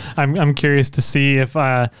true. I'm curious to see if,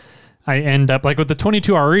 I end up like with the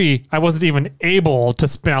 22 RE, I wasn't even able to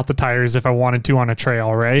spin out the tires if I wanted to on a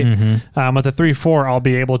trail, right? With the 3.4, I'll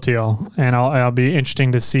be able to, and I'll be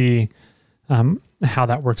interesting to see how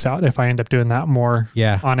that works out if I end up doing that more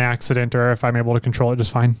on accident or if I'm able to control it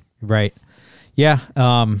just fine. Right. Yeah.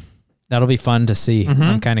 That'll be fun to see.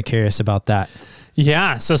 I'm kind of curious about that.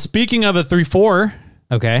 Yeah. So speaking of a 3.4,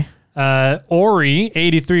 okay. Ori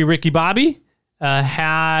 83 Ricky Bobby.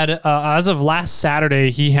 Had as of last Saturday,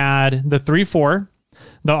 he had the 3.4,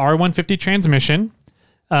 the R150 transmission.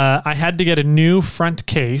 I had to get a new front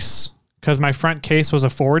case because my front case was a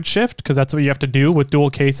forward shift because that's what you have to do with dual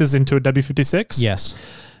cases into a W56. Yes.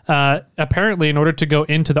 Apparently, in order to go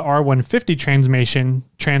into the R150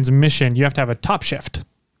 transmission, you have to have a top shift.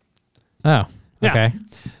 Oh, okay. Yeah.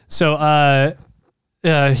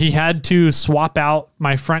 So he had to swap out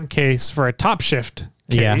my front case for a top shift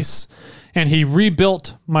case. Yeah. And he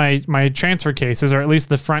rebuilt my transfer cases, or at least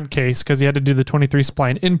the front case, because he had to do the 23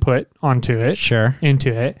 spline input onto it. Sure.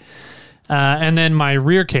 Into it. And then my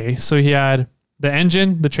rear case. So he had the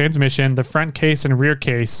engine, the transmission, the front case, and rear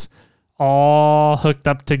case all hooked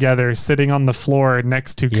up together, sitting on the floor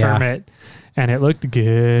next to Kermit. And it looked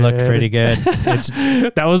good. Looked pretty good.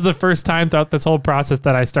 That was the first time throughout this whole process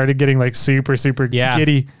that I started getting like super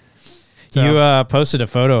giddy. So. You posted a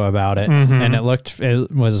photo about it, and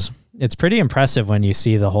it's pretty impressive when you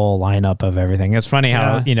see the whole lineup of everything. It's funny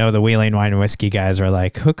how, the Wheeling Wine and Whiskey guys are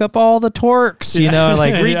like, hook up all the torques,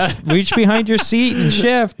 reach behind your seat and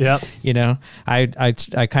shift. Yep.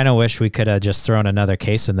 I kind of wish we could have just thrown another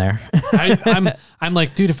case in there. I'm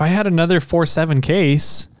like, dude, if I had another 4.7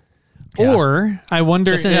 case, Yeah. Or I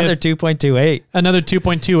wonder Just another if 2.28. another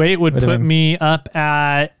 2.28 would Would've put been- me up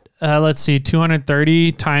at, let's see,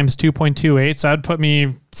 230 times 2.28. So that'd put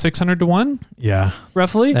me 600 to 1, Yeah.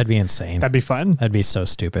 roughly. That'd be insane. That'd be fun. That'd be so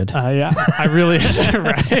stupid. Yeah, I really,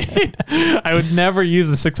 right? I would never use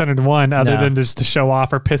the 600 to 1 other No. than just to show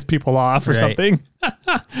off or piss people off or Right. something.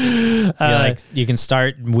 You can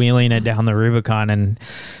start wheeling it down the Rubicon and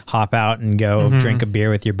hop out and go drink a beer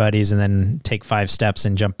with your buddies and then take 5 steps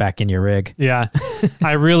and jump back in your rig. Yeah,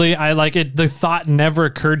 I like it. The thought never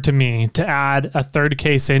occurred to me to add a third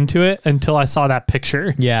case into it until I saw that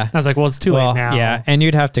picture. Yeah. I was like, well, it's too late now. Yeah. And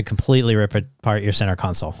you'd have to completely rip apart your center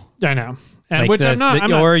console. I know. And Like which I'm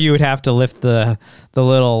not. or you would have to lift the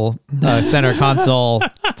little center console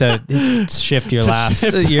to shift your last.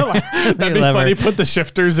 shift the your, That'd be lever. funny. Put the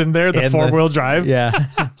shifters in there, the In 4-wheel drive. Yeah.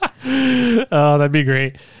 Oh, that'd be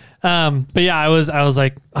great. But yeah, I was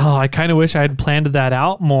like, oh, I kind of wish I had planned that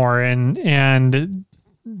out more and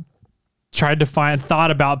tried to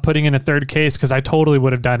thought about putting in a third case, because I totally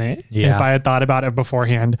would have done it Yeah. if I had thought about it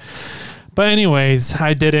beforehand. But anyways,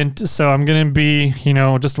 I didn't. So I'm going to be,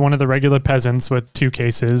 just one of the regular peasants with 2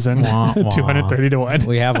 cases and Wah, wah. 230 to 1.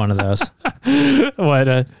 We have one of those.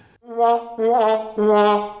 What?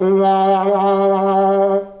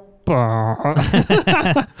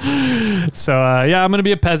 So yeah, I'm gonna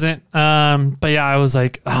be a peasant. But yeah, I was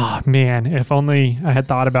like, oh man, if only I had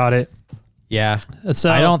thought about it. Yeah. So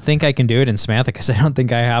I don't think I can do it in Samantha because I don't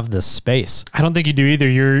think I have the space. I don't think you do either.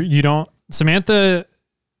 You don't. Samantha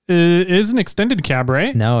is an extended cab,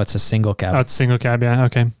 right? No, it's a single cab. Oh, it's single cab. Yeah.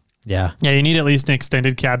 Okay. Yeah. Yeah, you need at least an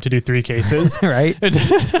extended cab to do 3 cases. Right?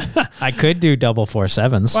 I could do double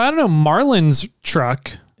 4.7s. Well, I don't know. Marlon's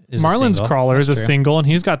truck, Is a Marlon's single. crawler is a That's true. single, and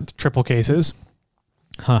he's got triple cases.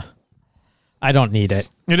 Huh. I don't need it.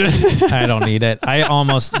 I don't need it. I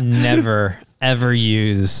almost never, ever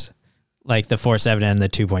use like the 4.7 and the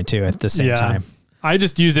 2.2 at the same time. I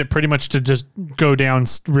just use it pretty much to just go down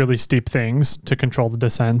really steep things to control the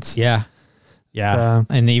descents. Yeah. Yeah.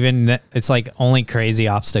 And even it's like only crazy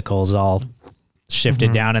obstacles I'll shift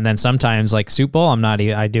it down. And then sometimes like Soup Bowl,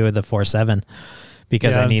 I do with the 4.7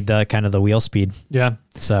 because I need the kind of the wheel speed. Yeah.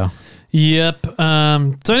 So, yep.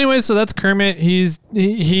 So anyway, so that's Kermit. He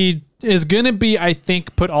is going to be, I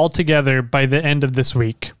think, put all together by the end of this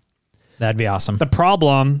week. that'd be awesome. The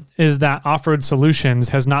problem is that Off-Road Solutions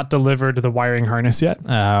has not delivered the wiring harness yet.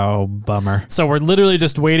 Oh, bummer. So we're literally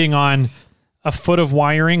just waiting on a foot of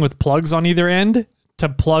wiring with plugs on either end to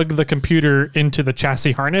plug the computer into the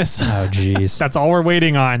chassis harness. Oh, geez. That's all we're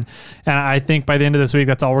waiting on. And I think by the end of this week,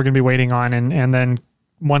 that's all we're going to be waiting on. And then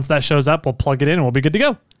once that shows up, we'll plug it in and we'll be good to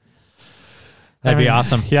go. That'd be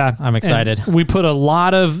awesome. Yeah. I'm excited. And we put a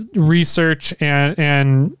lot of research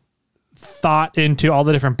and thought into all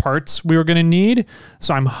the different parts we were going to need.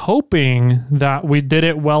 So I'm hoping that we did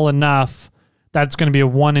it well enough that's going to be a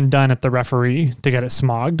one and done at the referee to get it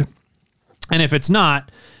smogged. And if it's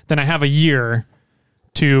not, then I have a year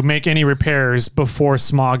to make any repairs before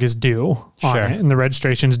smog is due on Sure. it, and the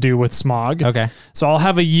registration's due with smog. Okay. So I'll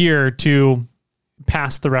have a year to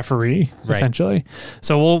pass the referee, Right. essentially.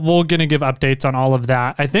 So we're going to give updates on all of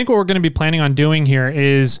that. I think what we're going to be planning on doing here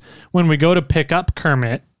is when we go to pick up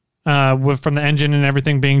Kermit, from the engine and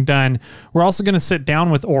everything being done, we're also going to sit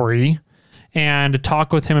down with Ori and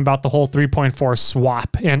talk with him about the whole 3.4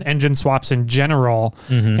 swap and engine swaps in general,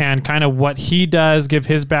 and kind of what he does, give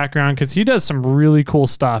his background, because he does some really cool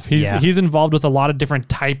stuff. He's involved with a lot of different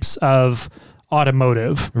types of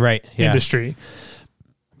automotive Right. Yeah. industry.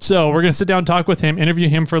 So we're going to sit down and talk with him, interview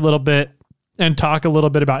him for a little bit, and talk a little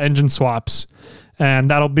bit about engine swaps. And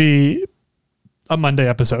that'll be a Monday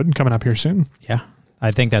episode coming up here soon. Yeah. I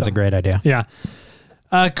think that's a great idea. Yeah.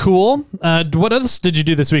 Cool. What else did you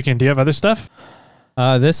do this weekend? Do you have other stuff?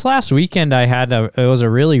 This last weekend it was a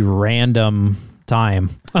really random time.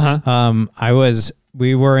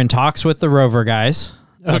 We were in talks with the Rover guys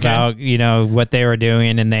about, what they were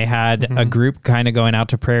doing, and they had a group kind of going out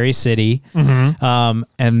to Prairie City.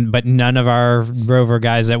 But none of our Rover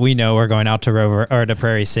guys that we know were going out to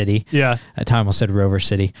Prairie City. Yeah. At time almost said Rover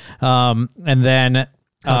City. And then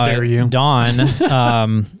How dare you. Don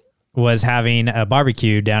was having a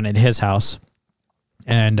barbecue down at his house,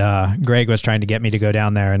 and Greg was trying to get me to go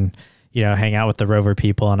down there and hang out with the Rover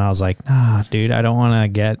people, and I was like, dude, I don't want to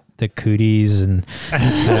get the cooties, and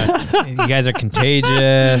you guys are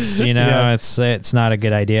contagious. Yeah. It's not a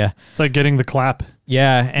good idea. It's like getting the clap.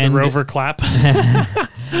 Yeah, and The Rover clap.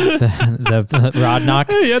 the rod knock.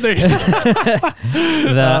 Yeah, there you go.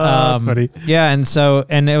 That's funny. Yeah,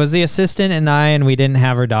 and it was the assistant and we didn't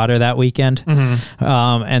have her daughter that weekend.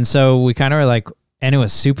 And so we kind of were like, and it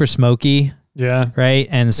was super smoky. Yeah. Right.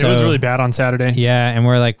 And so it was really bad on Saturday. Yeah. And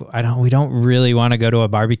we're like, we don't really want to go to a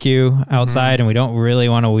barbecue outside and we don't really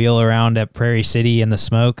want to wheel around at Prairie City in the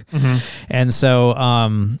smoke. And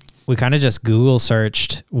so, we kind of just Google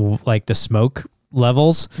searched like the smoke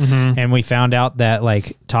levels and we found out that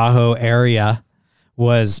like Tahoe area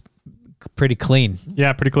was pretty clean.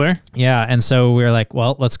 Yeah. Pretty clear. Yeah. And so we were like,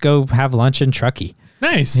 well, let's go have lunch in Truckee.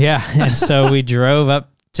 Nice. Yeah. And so we drove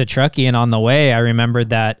up to Truckee, and on the way, I remembered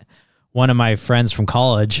that one of my friends from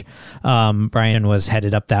college, Brian, was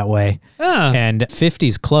headed up that way. And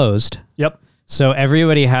 50's closed. Yep. So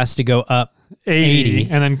everybody has to go up 80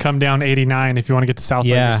 and then come down 89 if you want to get to South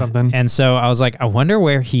Lake or something. And so I was like, I wonder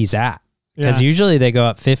where he's at. Because usually they go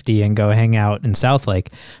up 50 and go hang out in South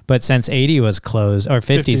Lake. But since 80 was closed, or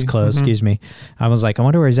 50's closed, excuse me, I was like, I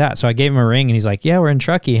wonder where he's at. So I gave him a ring and he's like, yeah, we're in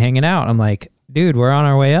Truckee hanging out. I'm like, dude, we're on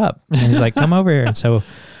our way up. And he's like, come over here. And so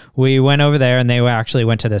we went over there and they actually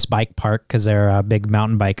went to this bike park because they're big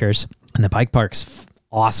mountain bikers. And the bike park's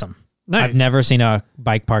awesome. Nice. I've never seen a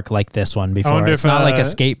bike park like this one before. It's not like a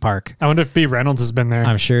skate park. I wonder if B. Reynolds has been there.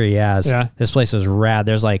 I'm sure he has. Yeah. This place is rad.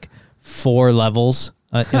 There's like 4 levels.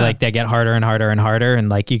 Like they get harder and harder and harder. And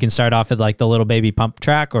like you can start off at like the little baby pump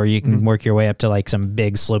track, or you can work your way up to like some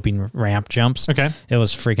big sloping ramp jumps. Okay. It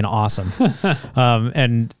was freaking awesome.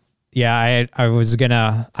 And yeah,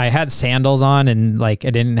 I had sandals on and like I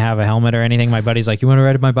didn't have a helmet or anything. My buddy's like, you want to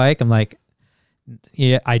ride my bike? I'm like,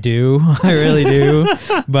 yeah, I do. I really do.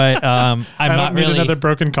 But I'm not really another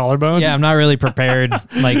broken collarbone. Yeah, I'm not really prepared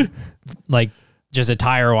like just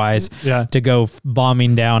attire wise to go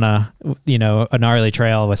bombing down a gnarly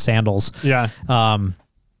trail with sandals. Yeah.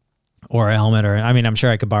 Or a helmet, or I mean, I'm sure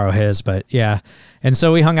I could borrow his, but yeah. And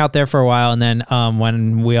so we hung out there for a while, and then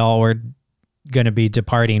when we all were going to be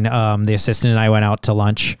departing, the assistant and I went out to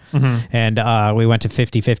lunch, and we went to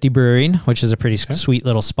 50/50 Brewing, which is a pretty sweet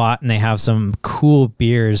little spot, and they have some cool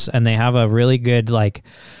beers, and they have a really good like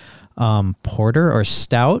porter or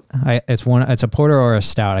stout. It's a porter or a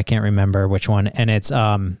stout. I can't remember which one, and it's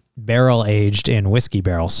barrel aged in whiskey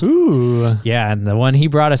barrels. Ooh. Yeah, and the one he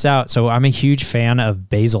brought us out, so I'm a huge fan of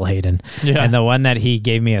Basil Hayden. Yeah. And the one that he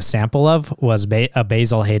gave me a sample of was a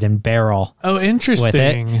Basil Hayden barrel. Oh, interesting. With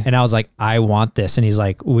it. And I was like, I want this. And he's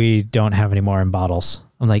like, we don't have any more in bottles.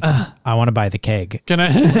 I'm like, I want to buy the keg. Can I?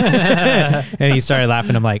 And he started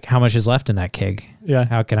laughing. I'm like, how much is left in that keg? Yeah.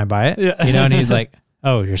 How can I buy it? Yeah. And he's like,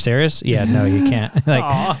 oh, you're serious? Yeah, no, you can't.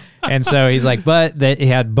 And so he's like, but he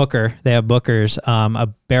had Booker. They have Booker's, a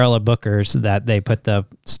barrel of Booker's that they put the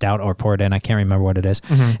stout or port in. I can't remember what it is.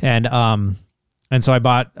 And so I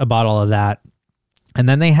bought a bottle of that. And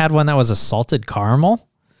then they had one that was a salted caramel.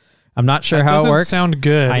 I'm not sure how it works. Sound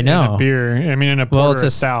good. I know. In a beer. I mean, in a porter, it's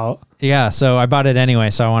a stout. Yeah. So I bought it anyway.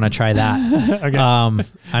 So I want to try that. Okay.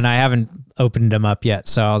 And I haven't opened them up yet.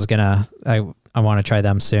 So I want to try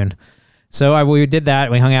them soon. So we did that.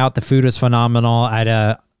 We hung out. The food was phenomenal. I had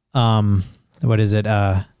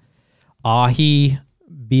ahi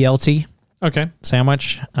BLT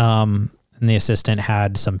sandwich. And the assistant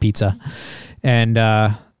had some pizza. And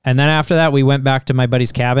then after that, we went back to my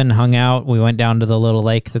buddy's cabin, hung out. We went down to the little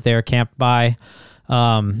lake that they were camped by,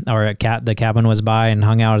 the cabin was by, and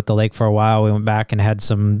hung out at the lake for a while. We went back and had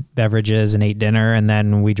some beverages and ate dinner, and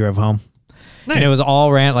then we drove home. Nice. And it was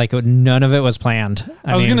all none of it was planned.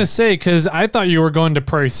 I was going to say, because I thought you were going to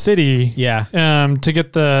Prairie City to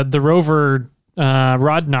get the Rover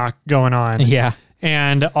rod knock going on. Yeah.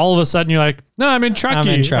 And all of a sudden you're like, no, I'm in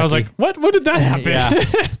Truckee. I was like, what? What did that happen? Yeah.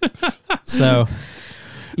 So,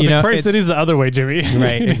 Prairie City's the other way, Jimmy.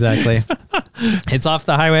 Right, exactly. It's off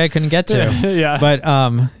the highway I couldn't get to. Yeah. But,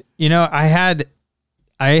 I had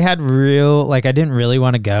I didn't really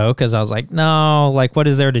want to go because I was like, no, like, what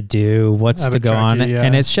is there to do? What's to go on? Yeah.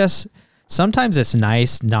 And it's just, sometimes it's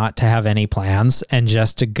nice not to have any plans and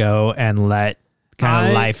just to go and let kind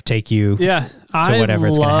of life take you to whatever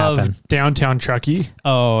it's going to happen. Downtown Truckee.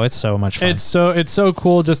 Oh, it's so much fun. It's so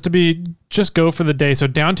cool just go for the day. So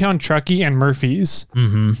downtown Truckee and Murphy's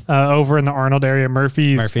over in the Arnold area.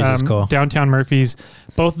 Murphy's is cool. Downtown Murphy's.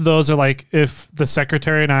 Both of those are like, if the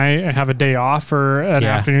secretary and I have a day off or an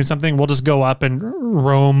afternoon something, we'll just go up and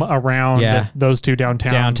roam around those two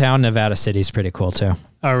downtowns. Downtown Nevada City's pretty cool too.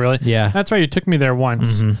 Oh, really? Yeah. That's right. You took me there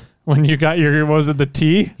once when you got what was it, the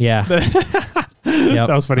tea? Yeah. Yep.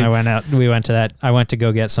 That was funny. We went to that. I went to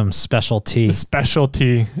go get some specialty.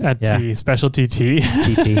 Specialty at tea. Specialty tea.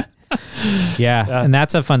 TT. Yeah. And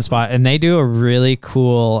that's a fun spot. And they do a really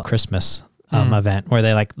cool Christmas event where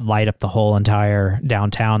they like light up the whole entire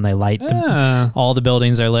downtown. They light all the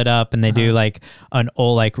buildings are lit up, and they do like an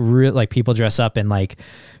old, like people dress up in like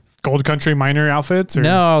Gold Country miner outfits. Or,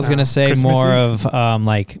 no, I was going to say Christmassy? More of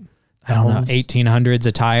like I don't know, 1800s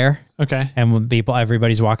attire. Okay. And when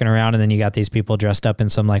everybody's walking around, and then you got these people dressed up in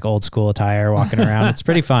some like old school attire walking around. It's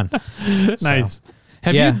pretty fun. Nice. So,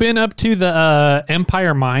 Have you been up to the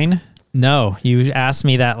Empire Mine? No, you asked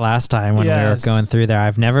me that last time when we were going through there.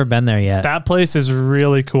 I've never been there yet. That place is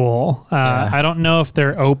really cool. I don't know if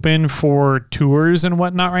they're open for tours and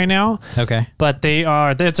whatnot right now. Okay. But they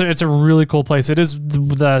are. It's a really cool place. It is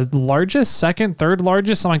the largest, second, third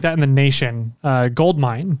largest, something like that in the nation, gold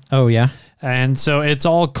mine. Oh, yeah. And so it's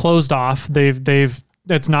all closed off.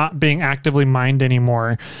 It's not being actively mined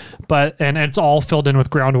anymore, and it's all filled in with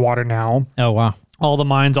groundwater now. Oh, wow. All the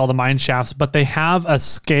mines, all the mine shafts, but they have a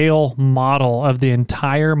scale model of the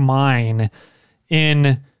entire mine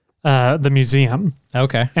in the museum.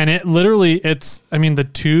 Okay. And the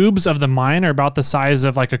tubes of the mine are about the size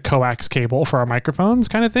of like a coax cable for our microphones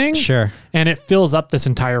kind of thing. Sure. And it fills up this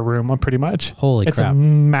entire room pretty much. Holy crap. It's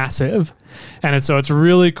massive. And it's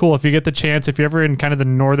really cool. If you get the chance, if you're ever in kind of the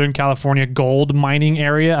Northern California gold mining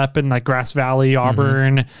area up in like Grass Valley,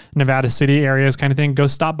 Auburn, Nevada City areas kind of thing, go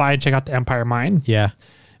stop by and check out the Empire Mine. Yeah.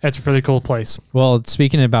 It's a pretty cool place. Well,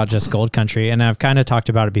 speaking about just gold country, and I've kind of talked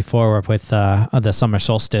about it before with the summer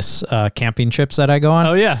solstice camping trips that I go on.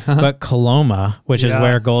 Oh, yeah. But Coloma, which is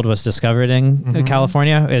where gold was discovered in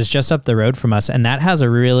California, is just up the road from us. And that has a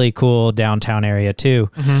really cool downtown area too.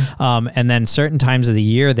 And then certain times of the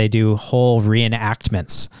year, they do whole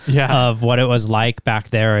reenactments of what it was like back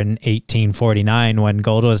there in 1849 when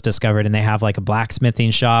gold was discovered. And they have like a blacksmithing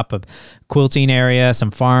shop, a quilting area, some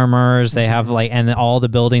farmers. They have and all the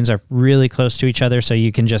buildings are really close to each other, so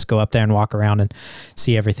you can just go up there and walk around and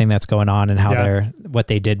see everything that's going on and how what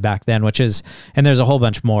they did back then, and there's a whole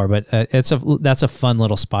bunch more, but that's a fun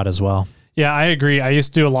little spot as well. Yeah, I agree. I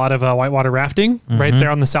used to do a lot of whitewater rafting right there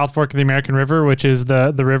on the South Fork of the American River, which is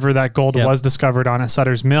the river that gold was discovered on at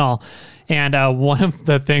Sutter's Mill. And one of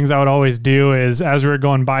the things I would always do is, as we were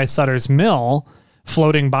going by Sutter's Mill,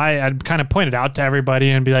 floating by, I'd kind of point it out to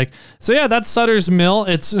everybody and be like, so yeah, that's Sutter's Mill.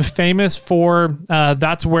 It's famous for,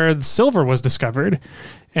 that's where the silver was discovered.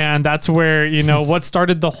 And that's where, what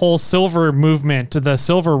started the whole silver movement, the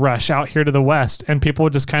silver rush out here to the West. And people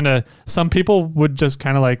would just some people would just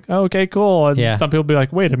kind of like, oh, okay, cool. And some people would be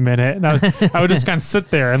like, wait a minute. And I would just kind of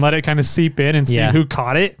sit there and let it kind of seep in and see who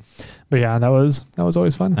caught it. But yeah, that was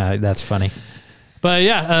always fun. That's funny. But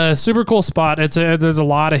yeah, super cool spot. There's a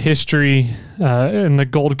lot of history in the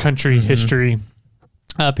gold country history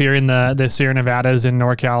up here in the Sierra Nevadas in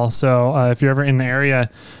NorCal. So if you're ever in the area,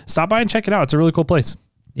 stop by and check it out. It's a really cool place.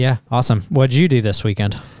 Yeah, awesome. What'd you do this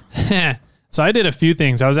weekend? So I did a few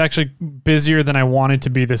things. I was actually busier than I wanted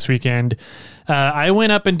to be this weekend. I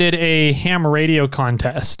went up and did a ham radio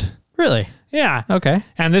contest. Really? Yeah. Okay.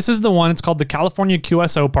 And this is the one. It's called the California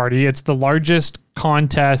QSO Party. It's the largest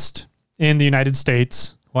contest in the United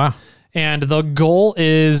States. Wow. And the goal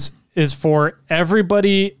is for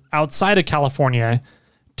everybody outside of California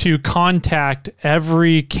to contact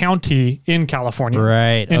every county in California.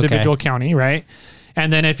 Right. Individual county, right?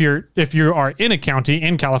 And then if you are in a county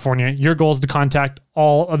in California, your goal is to contact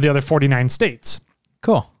all of the other 49 states.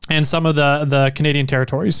 Cool. And some of the Canadian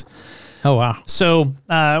territories. Oh, wow. So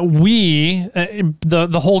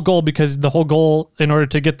the whole goal, because the whole goal in order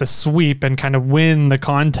to get the sweep and kind of win the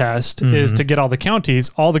contest is to get all the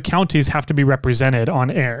counties have to be represented on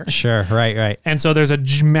air. Sure. Right. And so there's a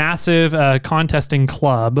massive contesting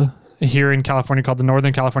club here in California called the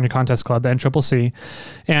Northern California Contest Club, the NCCC,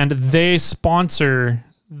 and they sponsor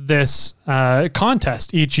this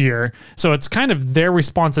contest each year. So it's kind of their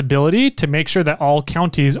responsibility to make sure that all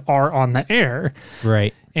counties are on the air.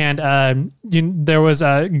 Right. And there was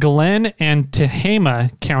Glenn and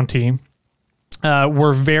Tehama County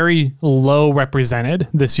were very low represented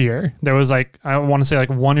this year. There was I want to say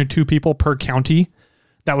one or two people per county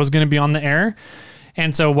that was going to be on the air.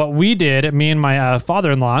 And so what we did, me and my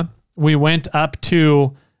father-in-law, we went up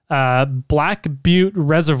to Black Butte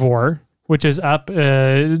Reservoir, which is up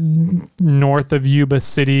north of Yuba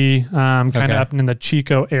City, kind of up in the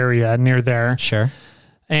Chico area near there. Sure.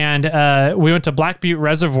 And we went to Black Butte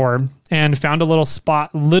Reservoir and found a little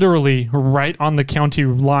spot literally right on the county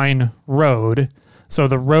line road. So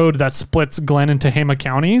the road that splits Glenn and Tehama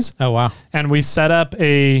counties. Oh, wow. And we set up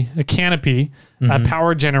a canopy, a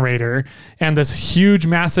power generator, and this huge,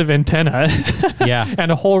 massive antenna. And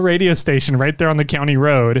a whole radio station right there on the county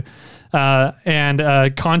road.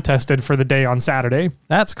 And contested for the day on Saturday.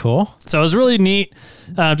 That's cool. So it was really neat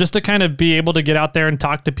just to kind of be able to get out there and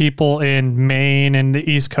talk to people in Maine and the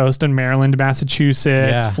East Coast and Maryland,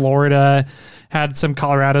 Massachusetts, Florida, had some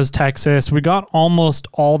Colorado's, Texas. We got almost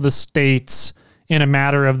all the states in a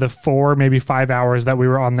matter of the 4, maybe 5 hours that we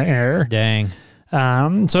were on the air. Dang.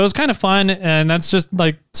 So it was kind of fun, and that's just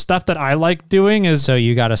like stuff that I like doing. Is So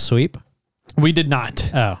you got a sweep? we did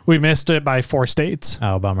not. Oh. We missed it by 4 states.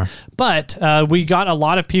 Oh, bummer. But we got a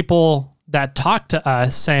lot of people that talked to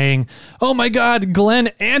us saying, oh my God,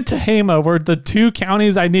 Glenn and Tehama were the 2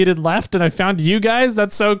 counties I needed left, and I found you guys.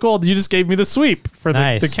 That's so cool. You just gave me the sweep for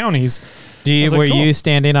Nice. the counties. Were cool. you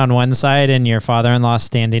standing on one side and your father-in-law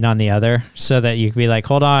standing on the other so that you could be like,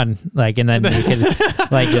 hold on, like, and then you could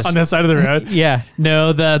like just On the side of the road? yeah.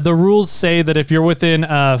 No, the rules say that if you're within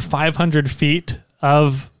 500 feet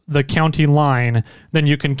of the county line, then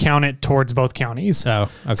you can count it towards both counties. Oh,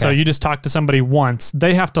 okay. So you just talk to somebody once.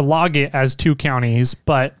 They have to log it as 2 counties,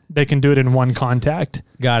 but they can do it in 1 contact.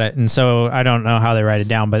 Got it. And so I don't know how they write it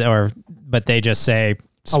down, but they just say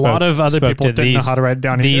A lot of other people to didn't know how to write it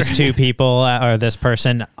down either. These 2 people or this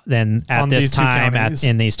person then at On this these 2 time counties.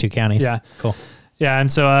 in these 2 counties. Yeah. Cool. Yeah,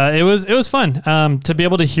 and so it was fun to be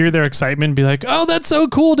able to hear their excitement, be like, oh, that's so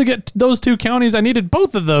cool to get those 2 counties. I needed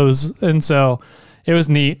both of those. And so it was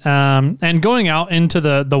neat. And going out into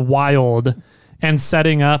the wild and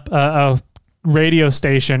setting up a radio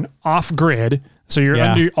station off grid. So you're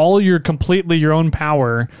under completely your own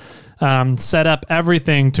power, set up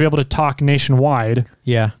everything to be able to talk nationwide.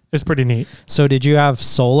 Yeah. It's pretty neat. So did you have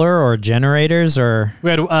solar or generators or? We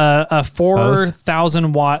had a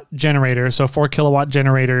 4,000 watt generator, so 4 kilowatt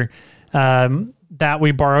generator that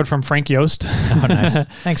we borrowed from Frank Yost. Oh, nice.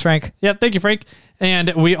 Thanks, Frank. Yep, thank you, Frank.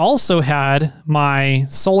 And we also had my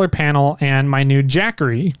solar panel and my new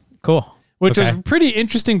Jackery, Cool. which Okay. was pretty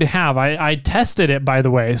interesting to have. I tested it, by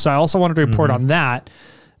the way, so I also wanted to report on that.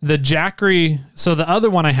 The Jackery, so the other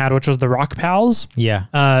one I had, which was the Rock Pals, Yeah.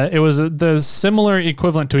 it was the similar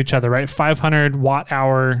equivalent to each other, right? 500 watt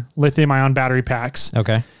hour lithium ion battery packs.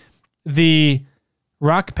 Okay. The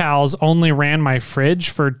Rock Pals only ran my fridge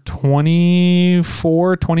for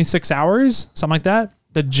 24, 26 hours, something like that.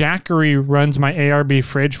 The Jackery runs my ARB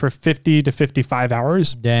fridge for 50 to 55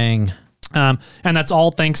 hours. Dang. And that's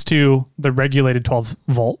all thanks to the regulated 12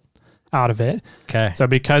 volt out of it. Okay. So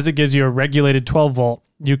because it gives you a regulated 12 volt,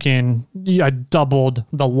 I doubled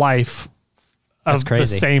the life That's of the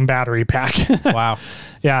crazy. same battery pack. Wow.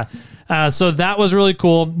 Yeah. So that was really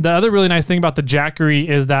cool. The other really nice thing about the Jackery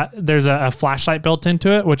is that there's a flashlight built into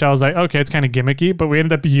it, which I was like, okay, it's kind of gimmicky, but we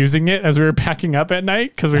ended up using it as we were packing up at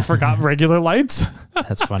night because we forgot regular lights.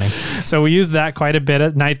 That's funny. So we used that quite a bit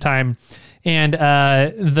at nighttime. And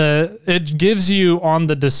it gives you on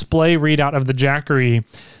the display readout of the Jackery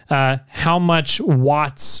how much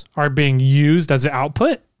watts are being used as an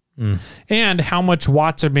output and how much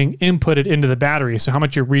watts are being inputted into the battery. So how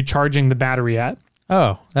much you're recharging the battery at.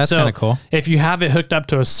 Oh, that's So kind of cool. if you have it hooked up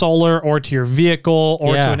to a solar or to your vehicle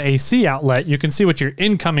or Yeah. to an AC outlet, you can see what your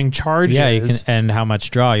incoming charge Yeah, you is can, and how much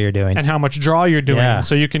draw you're doing. and how much draw you're doing. Yeah.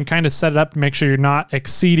 So you can kind of set it up to make sure you're not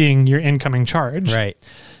exceeding your incoming charge. Right.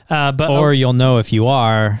 But Or you'll know if you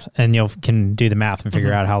are, and you can do the math and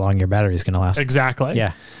figure out how long your battery is going to last. exactly.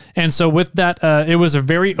 Yeah. And so with that, it was a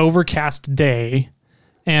very overcast day.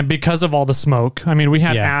 And because of all the smoke, I mean, we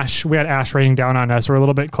had ash raining down on us. We're a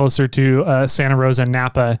little bit closer to Santa Rosa and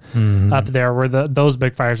Napa up there where those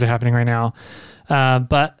big fires are happening right now.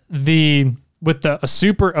 But with a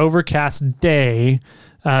super overcast day,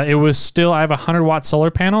 it was still, I have a 100 watt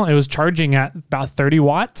solar panel. It was charging at about 30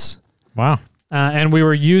 watts. Wow. And we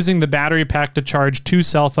were using the battery pack to charge 2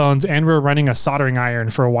 cell phones, and we were running a soldering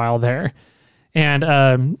iron for a while there. And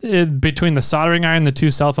between the soldering iron and the 2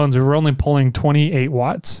 cell phones, we were only pulling 28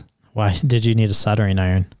 watts. Why did you need a soldering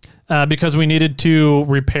iron? Because we needed to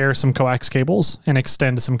repair some coax cables and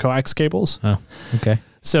extend some coax cables. Oh, okay.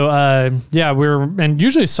 So, and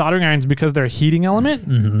usually soldering irons, because they're a heating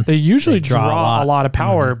element, they usually draw a lot of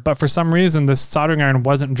power. But for some reason, this soldering iron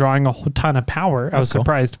wasn't drawing a whole ton of power. I was cool.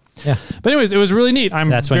 surprised. Yeah. But anyways, it was really neat.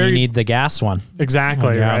 That's when you need the gas one. Exactly,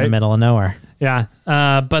 When you're out in right? the middle of nowhere. Yeah.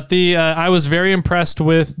 But I was very impressed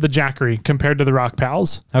with the Jackery compared to the Rock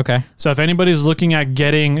Pals. Okay. So if anybody's looking at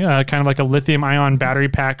getting kind of like a lithium ion battery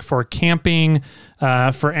pack for camping,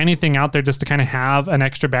 for anything out there just to kind of have an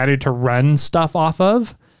extra battery to run stuff off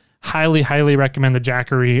of, highly, highly recommend the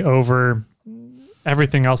Jackery over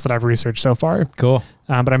everything else that I've researched so far. Cool.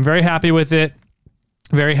 But I'm very happy with it.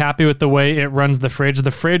 Very happy with the way it runs the fridge.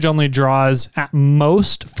 The fridge only draws at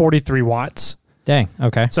most 43 watts. Dang.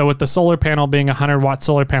 Okay. So with the solar panel being a 100 watt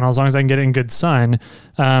solar panel, as long as I can get it in good sun,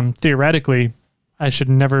 theoretically, I should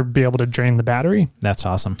never be able to drain the battery. That's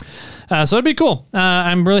awesome. So it'd be cool.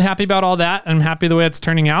 I'm really happy about all that. I'm happy the way it's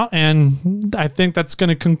turning out. And I think that's going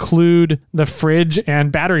to conclude the fridge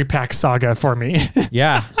and battery pack saga for me.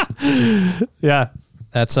 Yeah. Yeah.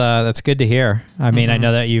 That's good to hear. I mean, I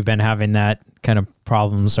know that you've been having that kind of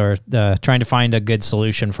problems or trying to find a good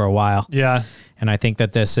solution for a while. Yeah. And I think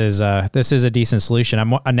that this is a decent solution.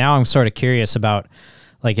 I'm sort of curious about,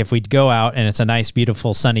 like, if we'd go out and it's a nice,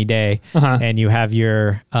 beautiful, sunny day, and you have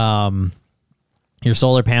your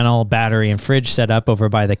solar panel, battery, and fridge set up over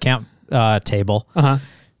by the camp table.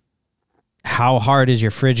 How hard is your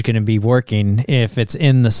fridge going to be working if it's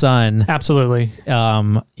in the sun? Absolutely.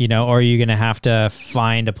 Or are you going to have to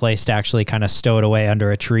find a place to actually kind of stow it away under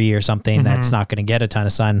a tree or something that's not going to get a ton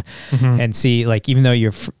of sun, and see, like, even though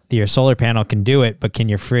your solar panel can do it, but can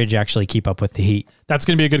your fridge actually keep up with the heat? That's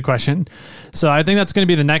going to be a good question. So I think that's going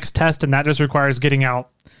to be the next test, and that just requires getting out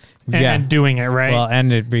and doing it, right? Well,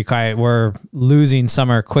 and we're losing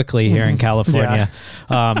summer quickly here in California.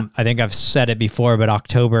 I think I've said it before, but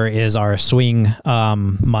October is our swing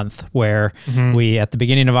month, where we, at the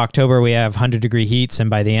beginning of October, we have 100-degree heats, and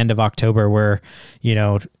by the end of October,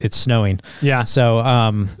 it's snowing. Yeah.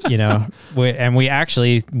 So,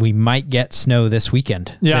 we might get snow this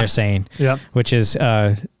weekend, they're saying, which is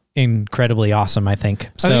incredibly awesome, I think.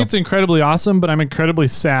 I think it's incredibly awesome, but I'm incredibly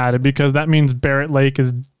sad because that means Barrett Lake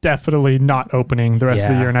is definitely not opening the rest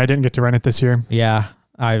of the year, and I didn't get to run it this year. Yeah,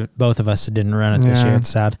 both of us didn't run it this year. It's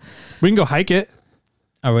sad. We can go hike it.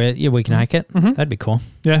 Oh, we can hike it? That'd be cool.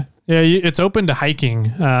 Yeah. Yeah, it's open to hiking.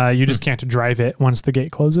 You just can't drive it once the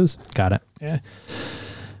gate closes. Got it. Yeah.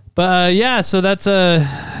 But so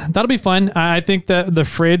that'll be fun. I think that the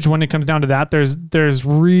fridge, when it comes down to that, there's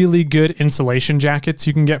really good insulation jackets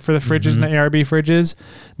you can get for the fridges and the ARB fridges.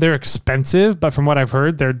 They're expensive, but from what I've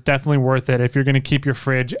heard, they're definitely worth it if you're going to keep your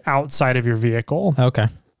fridge outside of your vehicle. Okay.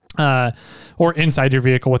 Or inside your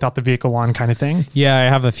vehicle without the vehicle on, kind of thing. Yeah, I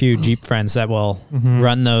have a few Jeep friends that will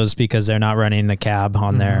run those because they're not running the cab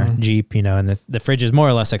on their Jeep, and the fridge is more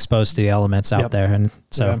or less exposed to the elements out there. And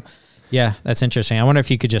so... Yeah, that's interesting. I wonder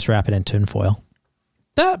if you could just wrap it in tin foil.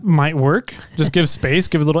 That might work. Just give space,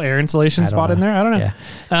 give a little air insulation spot in there. I don't know.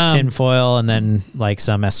 Yeah. Tin foil and then like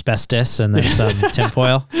some asbestos and then some tin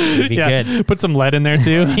foil. It'd be good. Put some lead in there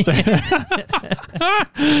too.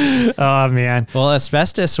 Oh man. Well,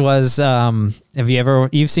 asbestos was,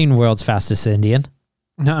 you've seen World's Fastest Indian?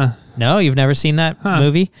 No, you've never seen that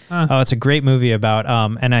movie? Oh, it's a great movie about,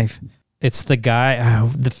 it's the guy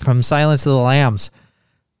from Silence of the Lambs.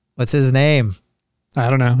 What's his name? I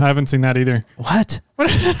don't know. I haven't seen that either. What?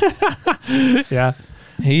 Yeah.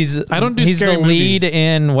 He's the lead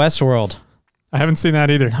in Westworld. I haven't seen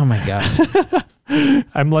that either. Oh my God.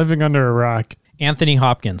 I'm living under a rock. Anthony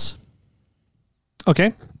Hopkins.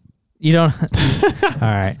 Okay. You don't. All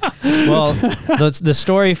right. Well, the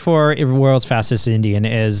story for World's Fastest Indian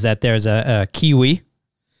is that there's a Kiwi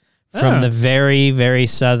from the very, very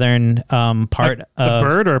southern part of... The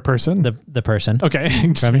bird or a person? The person. Okay.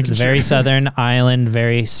 From the very southern island,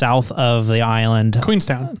 very south of the island.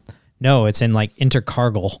 Queenstown. No, it's in like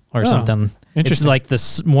Invercargill or something. Interesting.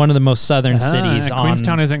 It's like one of the most southern cities on...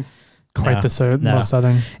 Queenstown isn't quite the most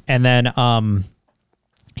southern. And then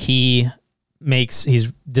he's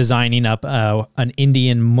designing up an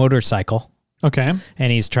Indian motorcycle. Okay.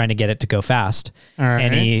 And he's trying to get it to go fast. All right.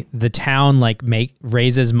 And the town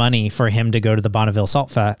raises money for him to go to the Bonneville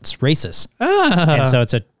Salt Flats races. And so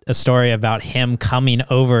it's a story about him coming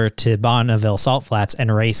over to Bonneville Salt Flats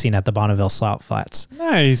and racing at the Bonneville Salt Flats.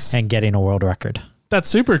 Nice. And getting a world record. That's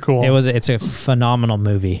super cool. It's a phenomenal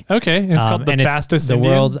movie. Okay. It's called The Fastest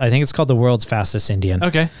Indian? I think it's called The World's Fastest Indian.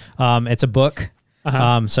 Okay. It's a book.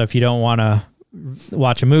 So if you don't want to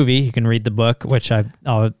watch a movie, you can read the book, which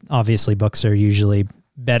obviously books are usually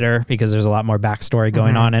better because there's a lot more backstory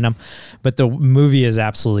going on in them. But the movie is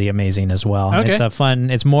absolutely amazing as well. Okay.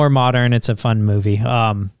 It's more modern. It's a fun movie.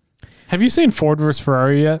 Have you seen Ford vs.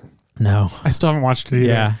 Ferrari yet? No. I still haven't watched it either.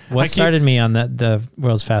 Yeah. What started me on the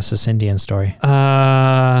World's Fastest Indian story?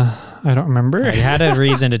 I don't remember. I had a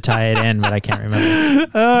reason to tie it in, but I can't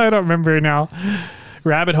remember. I don't remember now.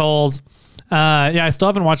 Rabbit holes. I still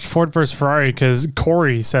haven't watched Ford vs. Ferrari because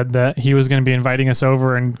Corey said that he was going to be inviting us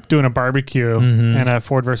over and doing a barbecue and a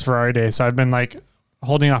Ford vs. Ferrari day. So I've been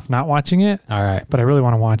holding off not watching it. All right. But I really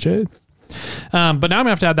want to watch it. But now I'm going to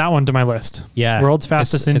have to add that one to my list. Yeah. World's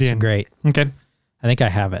Fastest Indian. It's great. Okay. I think I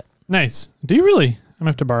have it. Nice. Do you really? I'm going to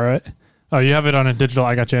have to borrow it. Oh, you have it on a digital.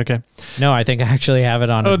 I got you. Okay. No, I think I actually have it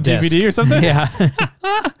on a disc. DVD or something? Yeah.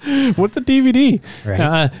 What's a DVD?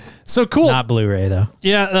 Right. So cool. Not Blu-ray though.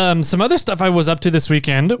 Yeah. Some other stuff I was up to this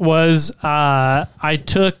weekend was I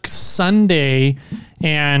took Sunday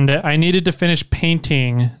and I needed to finish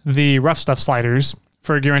painting the Rough Stuff sliders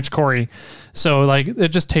for Gear Wrench Corey. So it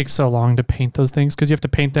just takes so long to paint those things because you have to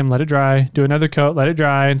paint them, let it dry, do another coat, let it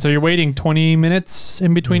dry. And so you're waiting 20 minutes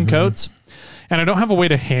in between coats. and I don't have a way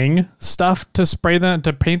to hang stuff to spray them,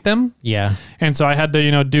 to paint them. Yeah. And so I had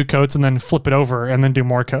to, do coats and then flip it over and then do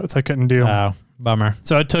more coats. I couldn't do. Oh, bummer.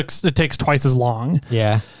 So it takes twice as long.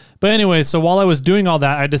 Yeah. But anyway, so while I was doing all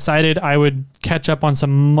that, I decided I would catch up on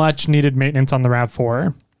some much needed maintenance on the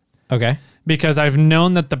RAV4. Okay. Because I've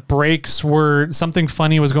known that the brakes something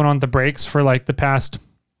funny was going on with the brakes for like the past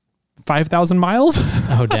 5,000 miles.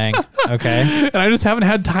 Oh, dang. Okay. And I just haven't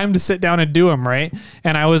had time to sit down and do them, right?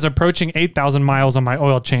 And I was approaching 8,000 miles on my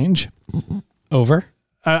oil change. Over?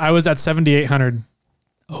 I was at 7,800.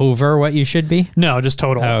 Over what you should be? No, just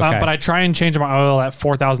total. Oh, okay. But I try and change my oil at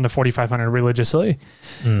 4,000 to 4,500 religiously.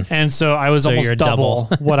 And so I was almost you're double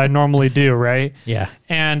what I normally do, right? Yeah.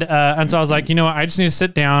 And so I was like, what? I just need to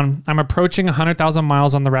sit down. I'm approaching 100,000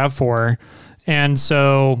 miles on the RAV4. And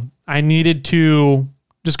so I needed to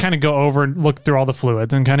just kind of go over and look through all the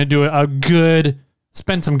fluids and kind of do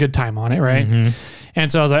spend some good time on it, right? Mm-hmm. And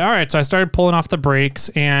so I was like, all right. So I started pulling off the brakes,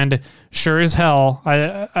 and sure as hell,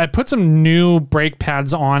 I put some new brake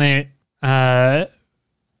pads on it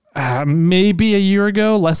maybe a year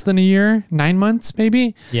ago, less than a year, 9 months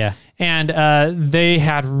maybe. Yeah. And they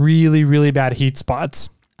had really, really bad heat spots.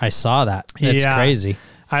 I saw that. It's crazy.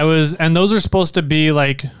 And those are supposed to be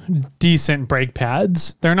like decent brake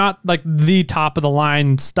pads. They're not like the top of the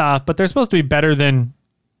line stuff, but they're supposed to be better than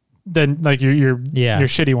like your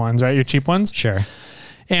shitty ones, right? Your cheap ones. Sure.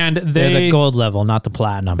 And they're the gold level, not the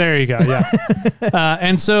platinum. There you go. Yeah.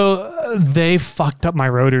 And so they fucked up my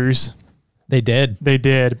rotors. They did. They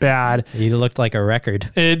did bad. You looked like a record.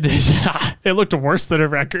 It looked worse than a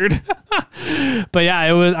record. But yeah,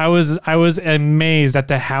 I was amazed at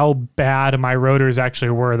how bad my rotors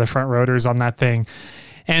actually were, the front rotors on that thing.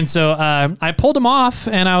 And so I pulled them off,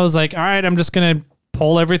 and I was like, all right, I'm just gonna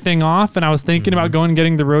pull everything off. And I was thinking about going and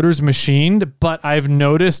getting the rotors machined, but I've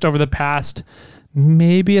noticed over the past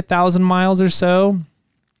maybe 1,000 miles or so,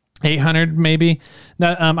 800 maybe,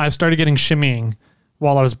 that I've started getting shimmying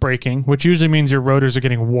while I was braking, which usually means your rotors are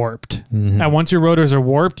getting warped. Mm-hmm. And once your rotors are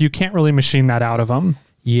warped, you can't really machine that out of them.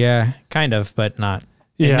 Yeah, kind of, but not.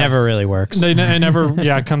 It never really works. It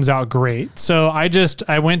never comes out great. So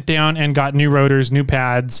I went down and got new rotors, new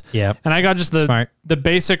pads. Yep. And I got just the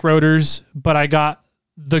basic rotors, but I got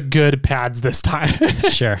the good pads this time.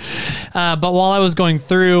 Sure. But while I was going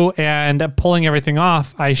through and pulling everything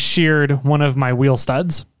off, I sheared one of my wheel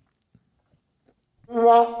studs.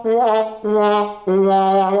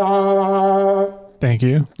 Thank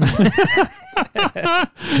you.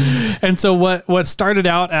 And so what started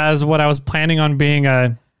out as what I was planning on being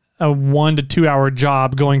a 1 to 2 hour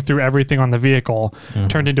job going through everything on the vehicle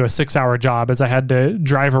turned into a 6 hour job, as I had to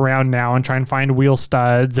drive around now and try and find wheel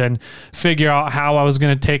studs and figure out how I was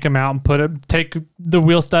going to take them out and take the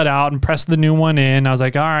wheel stud out and press the new one in. I was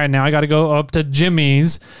like, all right, now I got to go up to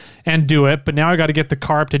Jimmy's and do it. But now I got to get the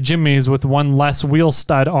car up to Jimmy's with one less wheel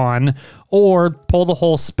stud on, or pull the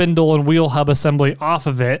whole spindle and wheel hub assembly off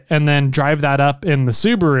of it and then drive that up in the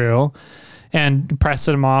Subaru and press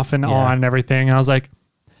them off and on and everything. And I was like,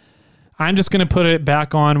 I'm just going to put it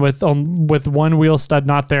back on with one wheel stud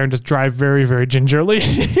not there and just drive very, very gingerly.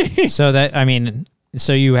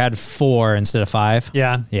 So you had 4 instead of 5?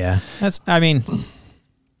 Yeah. Yeah. It's not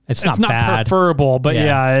bad. Preferable, but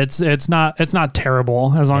it's not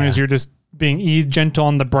terrible as long as you're just being gentle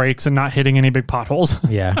on the brakes and not hitting any big potholes.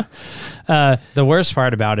 Yeah. The worst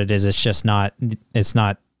part about it is it's not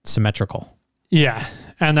symmetrical. Yeah.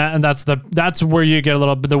 And that's where you get a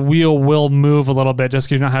little bit, the wheel will move a little bit just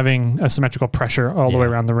because you're not having a symmetrical pressure all the way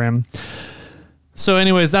around the rim. So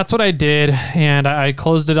anyways, that's what I did. And I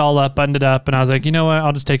closed it all up, buttoned it up, and I was like, you know what?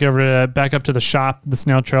 I'll just take it back up to the shop, the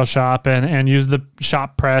Snail Trail shop, and use the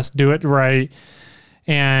shop press, do it right.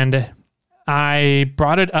 And I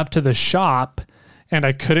brought it up to the shop, and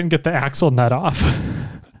I couldn't get the axle nut off.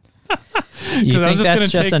 You think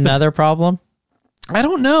that's just another problem? I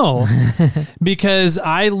don't know. Because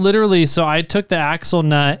I took the axle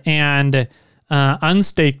nut and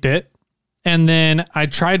unstaked it. And then I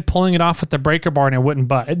tried pulling it off with the breaker bar and it wouldn't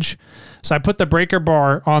budge. So I put the breaker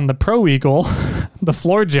bar on the Pro Eagle, the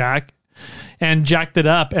floor jack, and jacked it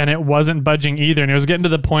up, and it wasn't budging either. And it was getting to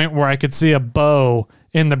the point where I could see a bow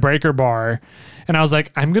in the breaker bar. And I was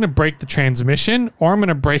like, I'm going to break the transmission, or I'm going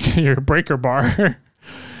to break your breaker bar.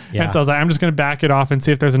 Yeah. And so I was like, I'm just going to back it off and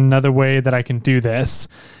see if there's another way that I can do this.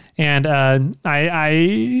 And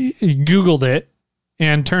I Googled it.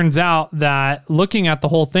 And turns out that looking at the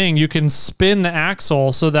whole thing, you can spin the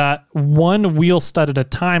axle so that one wheel stud at a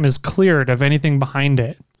time is cleared of anything behind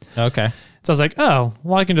it. Okay. So I was like, oh,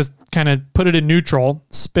 well, I can just kind of put it in neutral,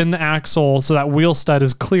 spin the axle so that wheel stud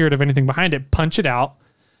is cleared of anything behind it, punch it out,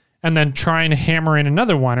 and then try and hammer in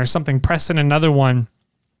another one or something, press in another one.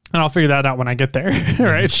 And I'll figure that out when I get there,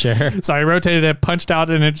 right? Sure. So I rotated it, punched out,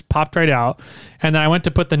 and it just popped right out. And then I went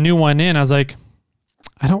to put the new one in. I was like,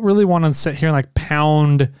 I don't really want to sit here and like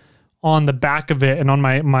pound on the back of it and on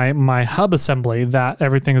my hub assembly that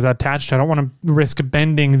everything is attached to. I don't want to risk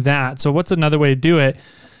bending that. So what's another way to do it?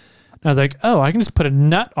 And I was like, oh, I can just put a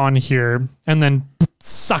nut on here and then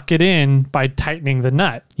suck it in by tightening the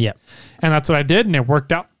nut. Yep. And that's what I did, and it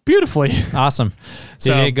worked out beautifully. Awesome.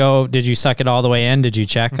 Did you suck it all the way in? Did you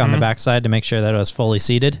check on the backside to make sure that it was fully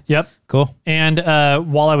seated? Yep. Cool. And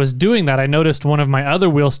while I was doing that, I noticed one of my other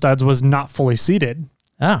wheel studs was not fully seated.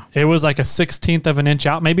 Oh. It was like a 1/16 of an inch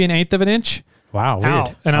out, maybe an 1/8 of an inch. Wow. Weird.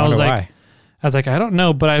 Out. And I was like, I don't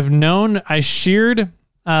know, but I sheared.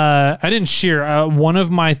 I didn't shear. One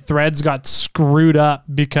of my threads got screwed up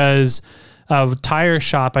because a tire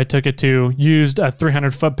shop I took it to used a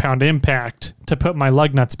 300 foot-pound impact to put my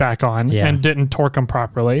lug nuts back on and didn't torque them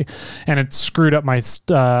properly. And it screwed up my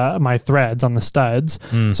my threads on the studs.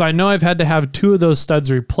 So I know I've had to have 2 of those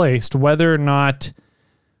studs replaced. Whether or not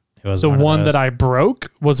it was the one that I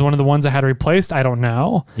broke was one of the ones I had replaced, I don't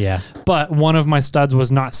know. Yeah. But one of my studs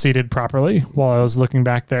was not seated properly while I was looking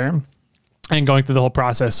back there and going through the whole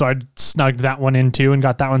process. So I snugged that one in too and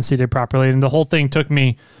got that one seated properly. And the whole thing took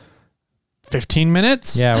me 15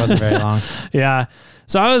 minutes. Yeah, it wasn't very long. Yeah.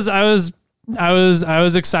 So I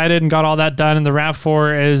was excited and got all that done. And the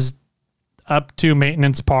RAV4 is up to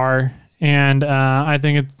maintenance par. And I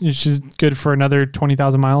think it's good for another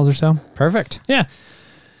 20,000 miles or so. Perfect. Yeah.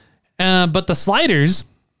 But the sliders,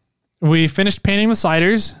 we finished painting the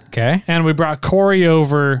sliders. Okay. And we brought Corey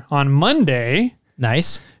over on Monday.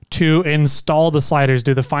 Nice. To install the sliders,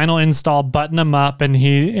 do the final install, button them up,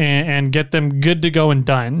 and get them good to go and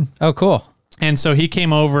done. Oh, cool. And so he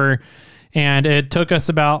came over, and it took us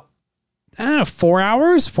about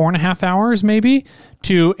 4.5 hours maybe,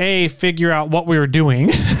 to figure out what we were doing.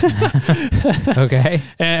 Okay.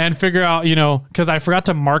 And figure out, because I forgot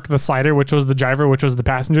to mark the slider, which was the driver, which was the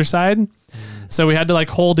passenger side. So we had to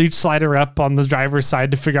hold each slider up on the driver's side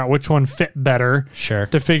to figure out which one fit better. Sure.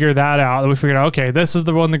 To figure that out. We figured out, okay, this is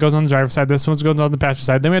the one that goes on the driver's side. This one goes on the passenger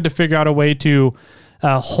side. Then we had to figure out a way to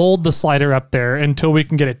hold the slider up there until we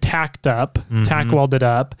can get it tacked up, tack welded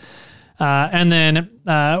up. And then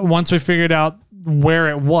once we figured out where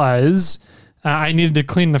it was, I needed to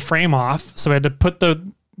clean the frame off. So I had to put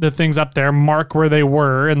the things up there, mark where they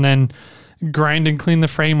were, and then grind and clean the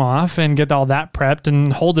frame off and get all that prepped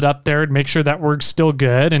and hold it up there and make sure that works still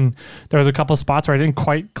good. And there was a couple of spots where I didn't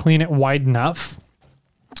quite clean it wide enough.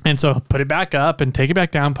 And so put it back up and take it back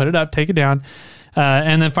down, put it up, take it down.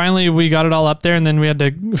 And then finally we got it all up there, and then we had to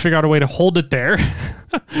figure out a way to hold it there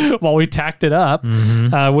while we tacked it up,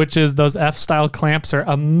 which is those F-style clamps are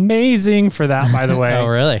amazing for that, by the way. Oh,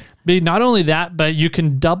 really? Not only that, but you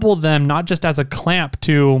can double them, not just as a clamp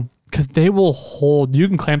because they will hold. You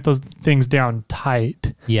can clamp those things down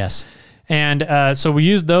tight. Yes. And so we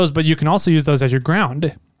use those, but you can also use those as your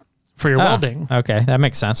ground for your welding. Okay, that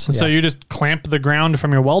makes sense. So you just clamp the ground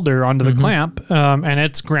from your welder onto the clamp, and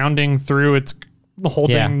it's grounding through. It's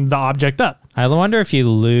holding the object up. I wonder if you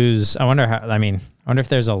lose. I wonder if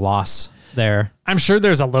there's a loss there. I'm sure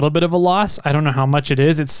there's a little bit of a loss. I don't know how much it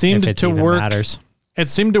is. It seemed to work. Matters. It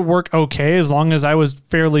seemed to work okay as long as I was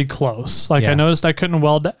fairly close. I noticed I couldn't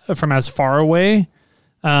weld from as far away,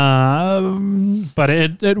 but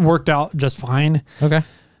it worked out just fine. Okay.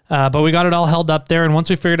 But we got it all held up there, and once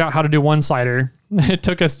we figured out how to do one slider, it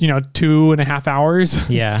took us 2.5 hours.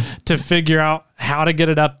 Yeah. To figure out how to get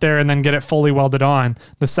it up there and then get it fully welded on.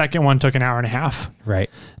 The second one took an hour and a half. Right.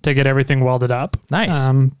 To get everything welded up. Nice.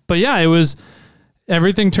 But yeah,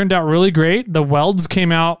 everything turned out really great. The welds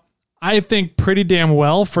came out, I think, pretty damn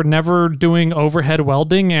well for never doing overhead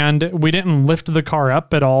welding, and we didn't lift the car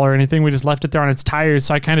up at all or anything. We just left it there on its tires.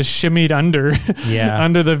 So I kind of shimmied under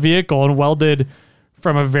the vehicle and welded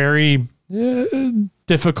from a very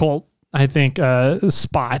difficult, I think,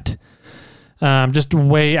 spot. Just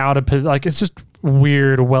way out of position. It's just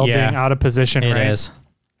weird welding out of position. It right? is.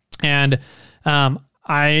 And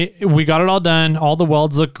we got it all done. All the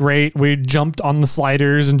welds look great. We jumped on the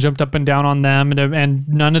sliders and jumped up and down on them, and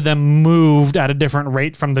none of them moved at a different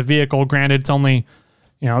rate from the vehicle. Granted, it's only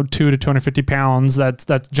 2 to 250 pounds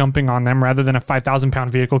that's jumping on them rather than a 5,000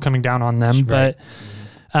 pound vehicle coming down on them. Right. But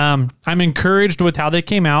I'm encouraged with how they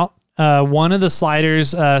came out. One of the sliders,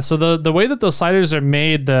 so the way that those sliders are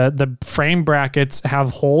made, the frame brackets have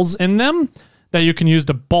holes in them that you can use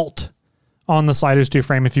to bolt on the sliders to your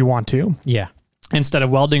frame if you want to. Yeah. Instead of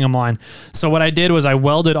welding them on. So what I did was I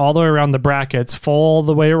welded all the way around the brackets, full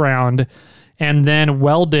the way around, and then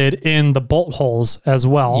welded in the bolt holes as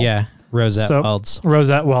well. Yeah. Rosette welds.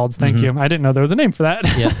 Rosette welds. Thank you. I didn't know there was a name for that.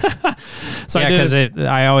 Yeah. So yeah, because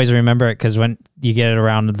I always remember it because when you get it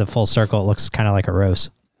around the full circle, it looks kind of like a rose.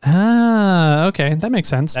 Ah, okay. That makes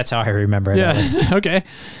sense. That's how I remember it. Yeah. At least. Okay.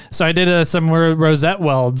 So I did some rosette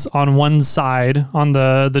welds on one side, on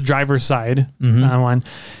the driver's side one.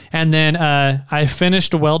 And then I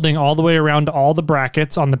finished welding all the way around all the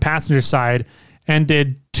brackets on the passenger side and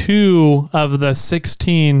did 2 of the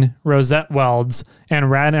 16 rosette welds and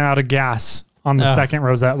ran out of gas on the second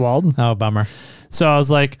rosette weld. Oh, bummer. So I was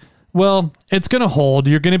like, well, it's going to hold.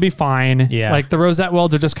 You're going to be fine. Yeah. Like the rosette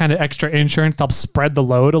welds are just kind of extra insurance to help spread the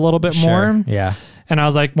load a little bit more. Yeah. And I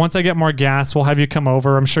was like, once I get more gas, we'll have you come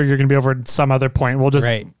over. I'm sure you're going to be over at some other point. We'll just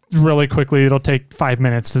really quickly, it'll take 5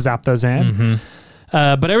 minutes to zap those in.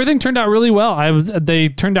 But everything turned out really well. They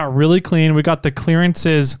turned out really clean. We got the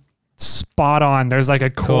clearances spot on. There's like a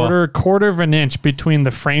quarter of an inch between the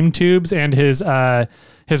frame tubes and his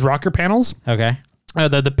rocker panels. Okay.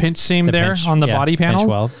 The pinch seam on the body panels. Pinch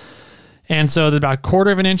weld. And so there's about a quarter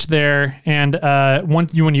of an inch there. And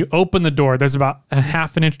when you open the door, there's about a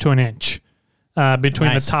half an inch to an inch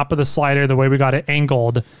between the top of the slider, the way we got it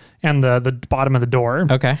angled, and the bottom of the door.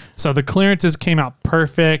 Okay. So the clearances came out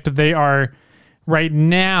perfect. They are right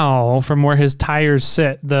now from where his tires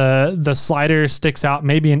sit. The slider sticks out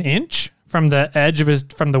maybe an inch from the edge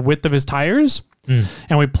of from the width of his tires.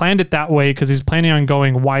 And we planned it that way because he's planning on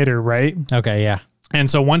going wider, right? Okay. Yeah. And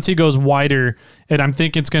so once he goes wider, I'm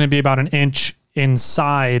thinking it's going to be about an inch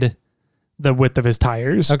inside the width of his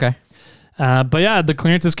tires. Okay. But yeah, the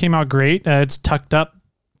clearances came out great. It's tucked up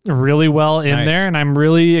really well in there, and I'm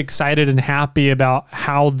really excited and happy about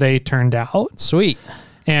how they turned out. Sweet.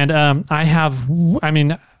 And I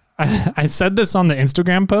said this on the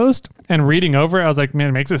Instagram post, and reading over it, I was like, man,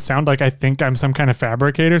 it makes it sound like I think I'm some kind of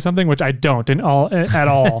fabricator or something, which I don't at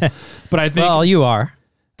all. But I think, well, you are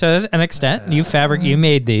to an extent. You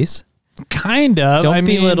made these. Kind of. Don't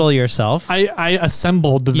belittle yourself. I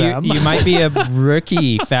assembled them. You might be a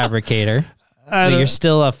rookie fabricator, but you're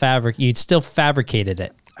still you still fabricated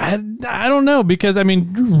it. I don't know, because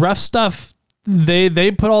rough stuff.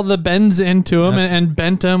 They put all the bends into them and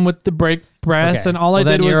bent them with the brake press, and all I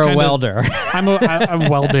did was you're a welder. I'm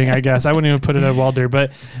welding, I guess. I wouldn't even put it a welder,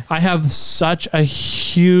 but I have such a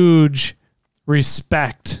huge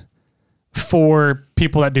respect for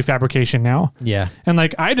people that do fabrication now. Yeah. And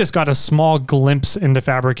like, I just got a small glimpse into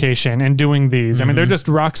fabrication and doing these. They're just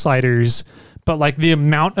rock sliders, but like the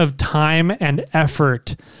amount of time and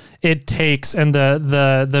effort it takes and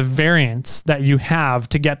the variance that you have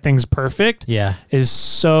to get things perfect is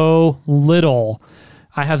so little.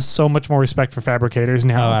 I have so much more respect for fabricators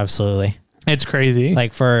now. Oh, absolutely. It's crazy.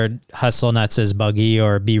 Like for Hustle Nuts' buggy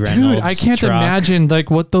or B. Reynolds' Dude, I can't truck. imagine like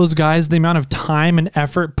what those guys, the amount of time and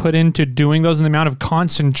effort put into doing those and the amount of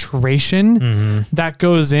concentration that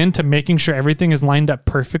goes into making sure everything is lined up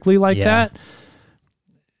perfectly like that.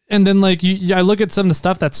 And then like I look at some of the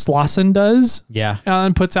stuff that Slauson does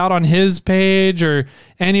and puts out on his page, or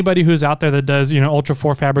anybody who's out there that does, Ultra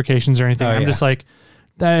 4 fabrications or anything. I'm just like,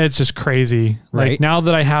 it's just crazy. Right. Like now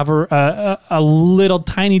that I have a little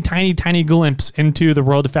tiny glimpse into the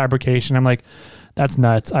world of fabrication, I'm like, that's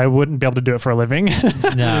nuts. I wouldn't be able to do it for a living.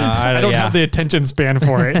 No, I don't have the attention span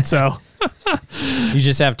for it. So you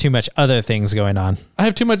just have too much other things going on. I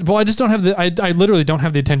have too much. Well, I just don't have I literally don't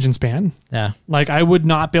have the attention span. Yeah. Like I would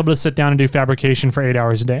not be able to sit down and do fabrication for 8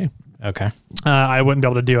 hours a day. Okay. I wouldn't be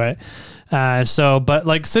able to do it. But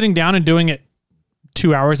like sitting down and doing it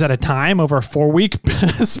 2 hours at a time over a 4-week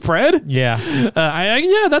spread. Yeah.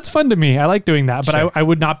 That's fun to me. I like doing that, but Sure. I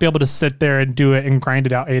would not be able to sit there and do it and grind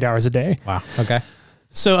it out 8 hours a day. Wow. Okay.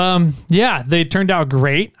 So, they turned out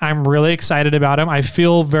great. I'm really excited about them. I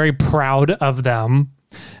feel very proud of them.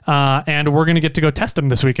 And we're going to get to go test them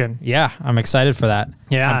this weekend. Yeah. I'm excited for that.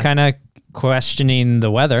 Yeah. I'm kind of questioning the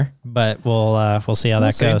weather, but we'll see how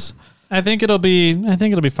that goes. I think it'll be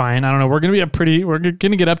fine. I don't know. We're going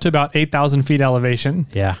to get up to about 8,000 feet elevation.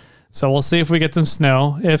 Yeah. So we'll see if we get some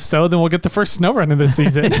snow. If so, then we'll get the first snow run of the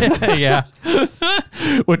season. Yeah.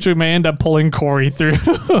 Which we may end up pulling Corey through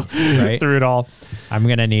through it all. I'm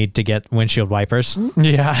going to need to get windshield wipers.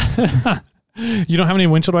 Yeah. You don't have any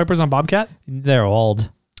windshield wipers on Bobcat? They're old.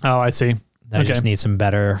 Oh, I see. I just need some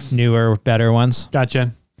newer, better ones.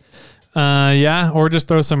 Gotcha. Or just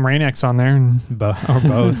throw some Rain-X on there. Or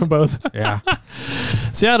both. Both. Yeah.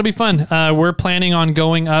 So yeah, it'll be fun. We're planning on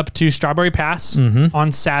going up to Strawberry Pass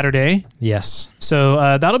on Saturday. Yes.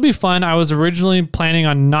 So that'll be fun. I was originally planning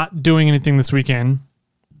on not doing anything this weekend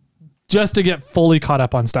just to get fully caught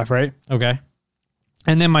up on stuff, right? Okay.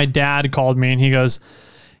 And then my dad called me and he goes,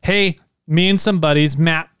 hey, me and some buddies,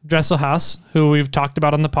 Matt Dresselhaus, who we've talked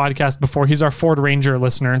about on the podcast before. He's our Ford Ranger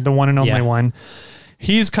listener, the one and only one.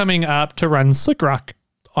 He's coming up to run Slick Rock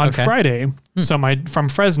on Friday. So from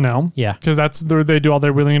Fresno. Yeah. Because that's where they do all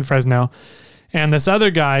their wheeling in Fresno. And this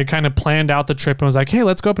other guy kind of planned out the trip and was like, hey,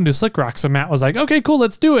 let's go up and do Slick Rock. So Matt was like, okay, cool,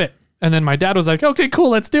 let's do it. And then my dad was like, okay, cool,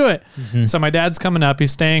 let's do it. So my dad's coming up.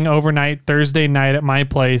 He's staying overnight Thursday night at my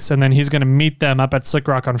place. And then he's going to meet them up at Slick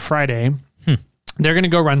Rock on Friday. They're going to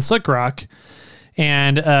go run Slick Rock.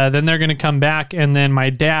 And then they're going to come back. And then my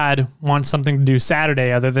dad wants something to do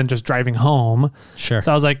Saturday other than just driving home. Sure.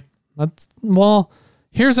 So I was like,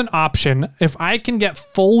 here's an option. If I can get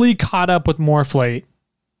fully caught up with Morphlate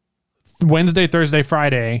Wednesday, Thursday,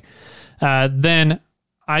 Friday, then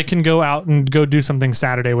I can go out and go do something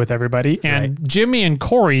Saturday with everybody. And Jimmy and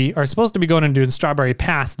Corey are supposed to be going and doing Strawberry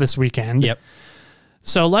Pass this weekend. Yep.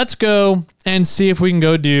 So let's go and see if we can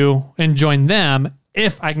go do and join them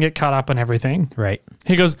if I can get caught up on everything. Right.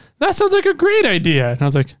 He goes, that sounds like a great idea. And I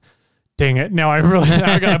was like, dang it. Now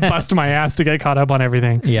I got to bust my ass to get caught up on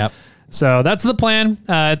everything. Yep. So that's the plan.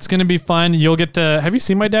 It's going to be fun. You'll get to, have you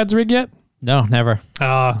seen my dad's rig yet? No, never.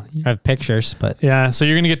 I have pictures, but yeah. So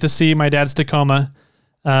you're going to get to see my dad's Tacoma.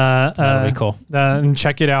 That'll be cool. And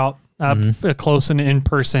check it out up close and in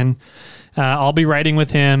person. I'll be riding with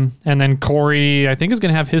him, and then Corey, I think, is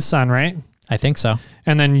going to have his son, right? I think so.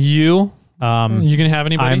 And then you going to have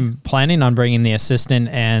anybody? I'm planning on bringing the assistant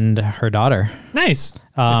and her daughter. Nice.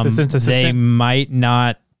 Assistant. They might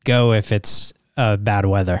not go if it's bad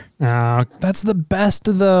weather. That's the best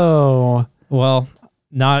though. Well,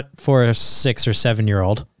 not for a 6 or 7 year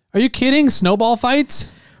old. Are you kidding? Snowball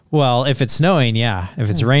fights? Well, if it's snowing, yeah. If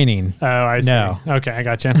it's raining, I see. No. Okay, I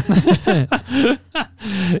gotcha.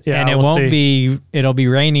 Yeah, and it won't be. It'll be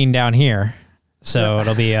raining down here, so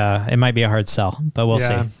it'll be. It might be a hard sell, but we'll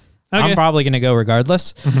see. Okay. I'm probably going to go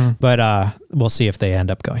regardless, but we'll see if they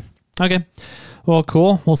end up going. Okay. Well,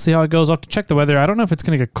 cool. We'll see how it goes. I'll have to check the weather. I don't know if it's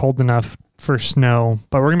going to get cold enough for snow,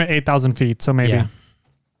 but we're going to be at 8,000 feet, so maybe. Yeah.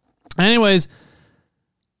 Anyways,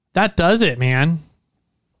 that does it, man.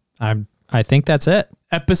 I think that's it.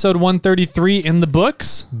 Episode 133 in the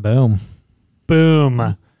books. Boom.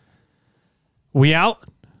 We out.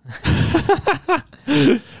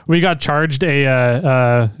 We got charged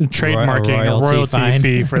a trademarking royalty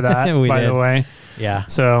fee for that, by the way. Yeah.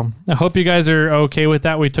 So I hope you guys are okay with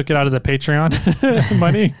that. We took it out of the Patreon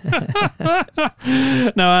money.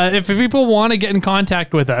 Now, if people want to get in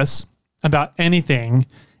contact with us about anything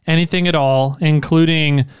at all,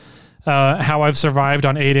 including how I've survived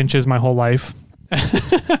on 8 inches my whole life,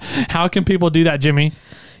 how can people do that, Jimmy?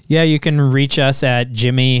 Yeah, you can reach us at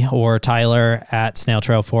Jimmy or Tyler at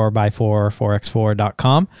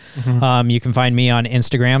snailtrail4x4.com. You can find me on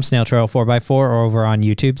Instagram, snailtrail4x4, or over on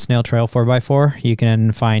YouTube, snailtrail4x4. You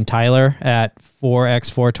can find Tyler at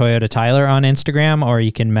 4x4 Toyota Tyler on Instagram, or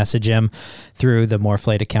you can message him through the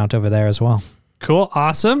Morphlate account over there as well. Cool.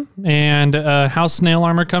 Awesome. And how's Snail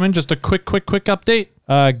Armor coming? Just a quick update.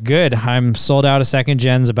 Good. I'm sold out of second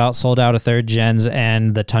gens, about sold out of third gens,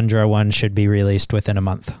 and the Tundra one should be released within a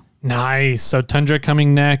month. Nice. So Tundra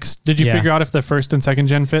coming next. Did you figure out if the first and second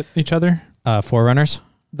gen fit each other? Forerunners?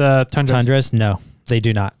 The Tundras? No, they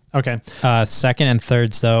do not. Okay. Second and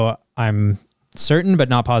thirds, though, I'm certain, but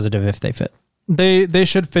not positive if they fit. They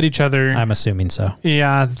should fit each other. I'm assuming so.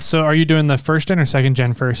 Yeah. So are you doing the first gen or second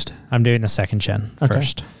gen first? I'm doing the second gen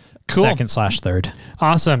first. Cool. Second/third.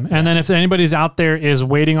 Awesome. And then if anybody's out there is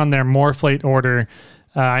waiting on their Morphlate order,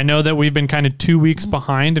 I know that we've been kind of 2 weeks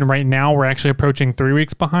behind, and right now we're actually approaching 3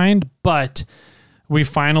 weeks behind, but we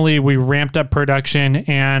ramped up production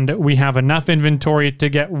and we have enough inventory to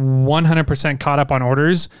get 100% caught up on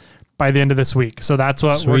orders by the end of this week. So that's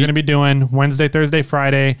what we're going to be doing Wednesday, Thursday,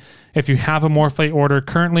 Friday. If you have a Morphlate order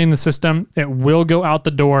currently in the system, it will go out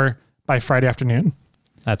the door by Friday afternoon.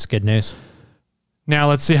 That's good news. Now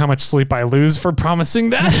let's see how much sleep I lose for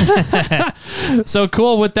promising that. So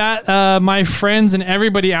cool. With that, my friends and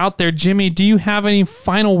everybody out there, Jimmy, do you have any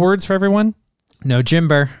final words for everyone? No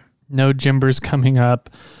Jimber. No Jimbers coming up.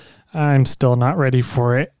 I'm still not ready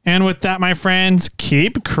for it. And with that, my friends,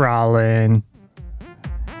 keep crawling.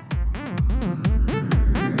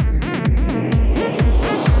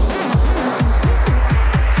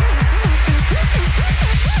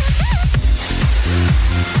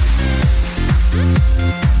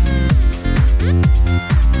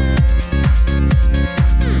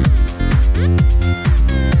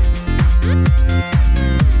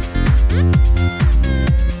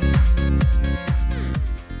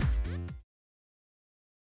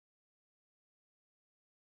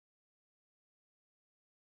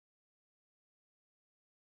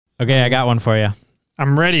 Okay, I got one for you.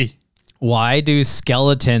 I'm ready. Why do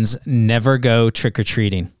skeletons never go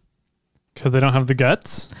trick-or-treating? Because they don't have the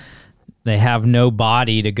guts? They have no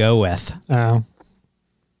body to go with. Oh.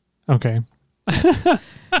 Okay.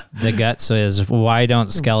 The guts is, why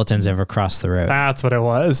don't skeletons ever cross the road? That's what it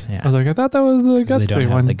was. Yeah. I was like, I thought that was the gutsy They don't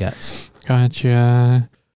have one. the guts. Gotcha.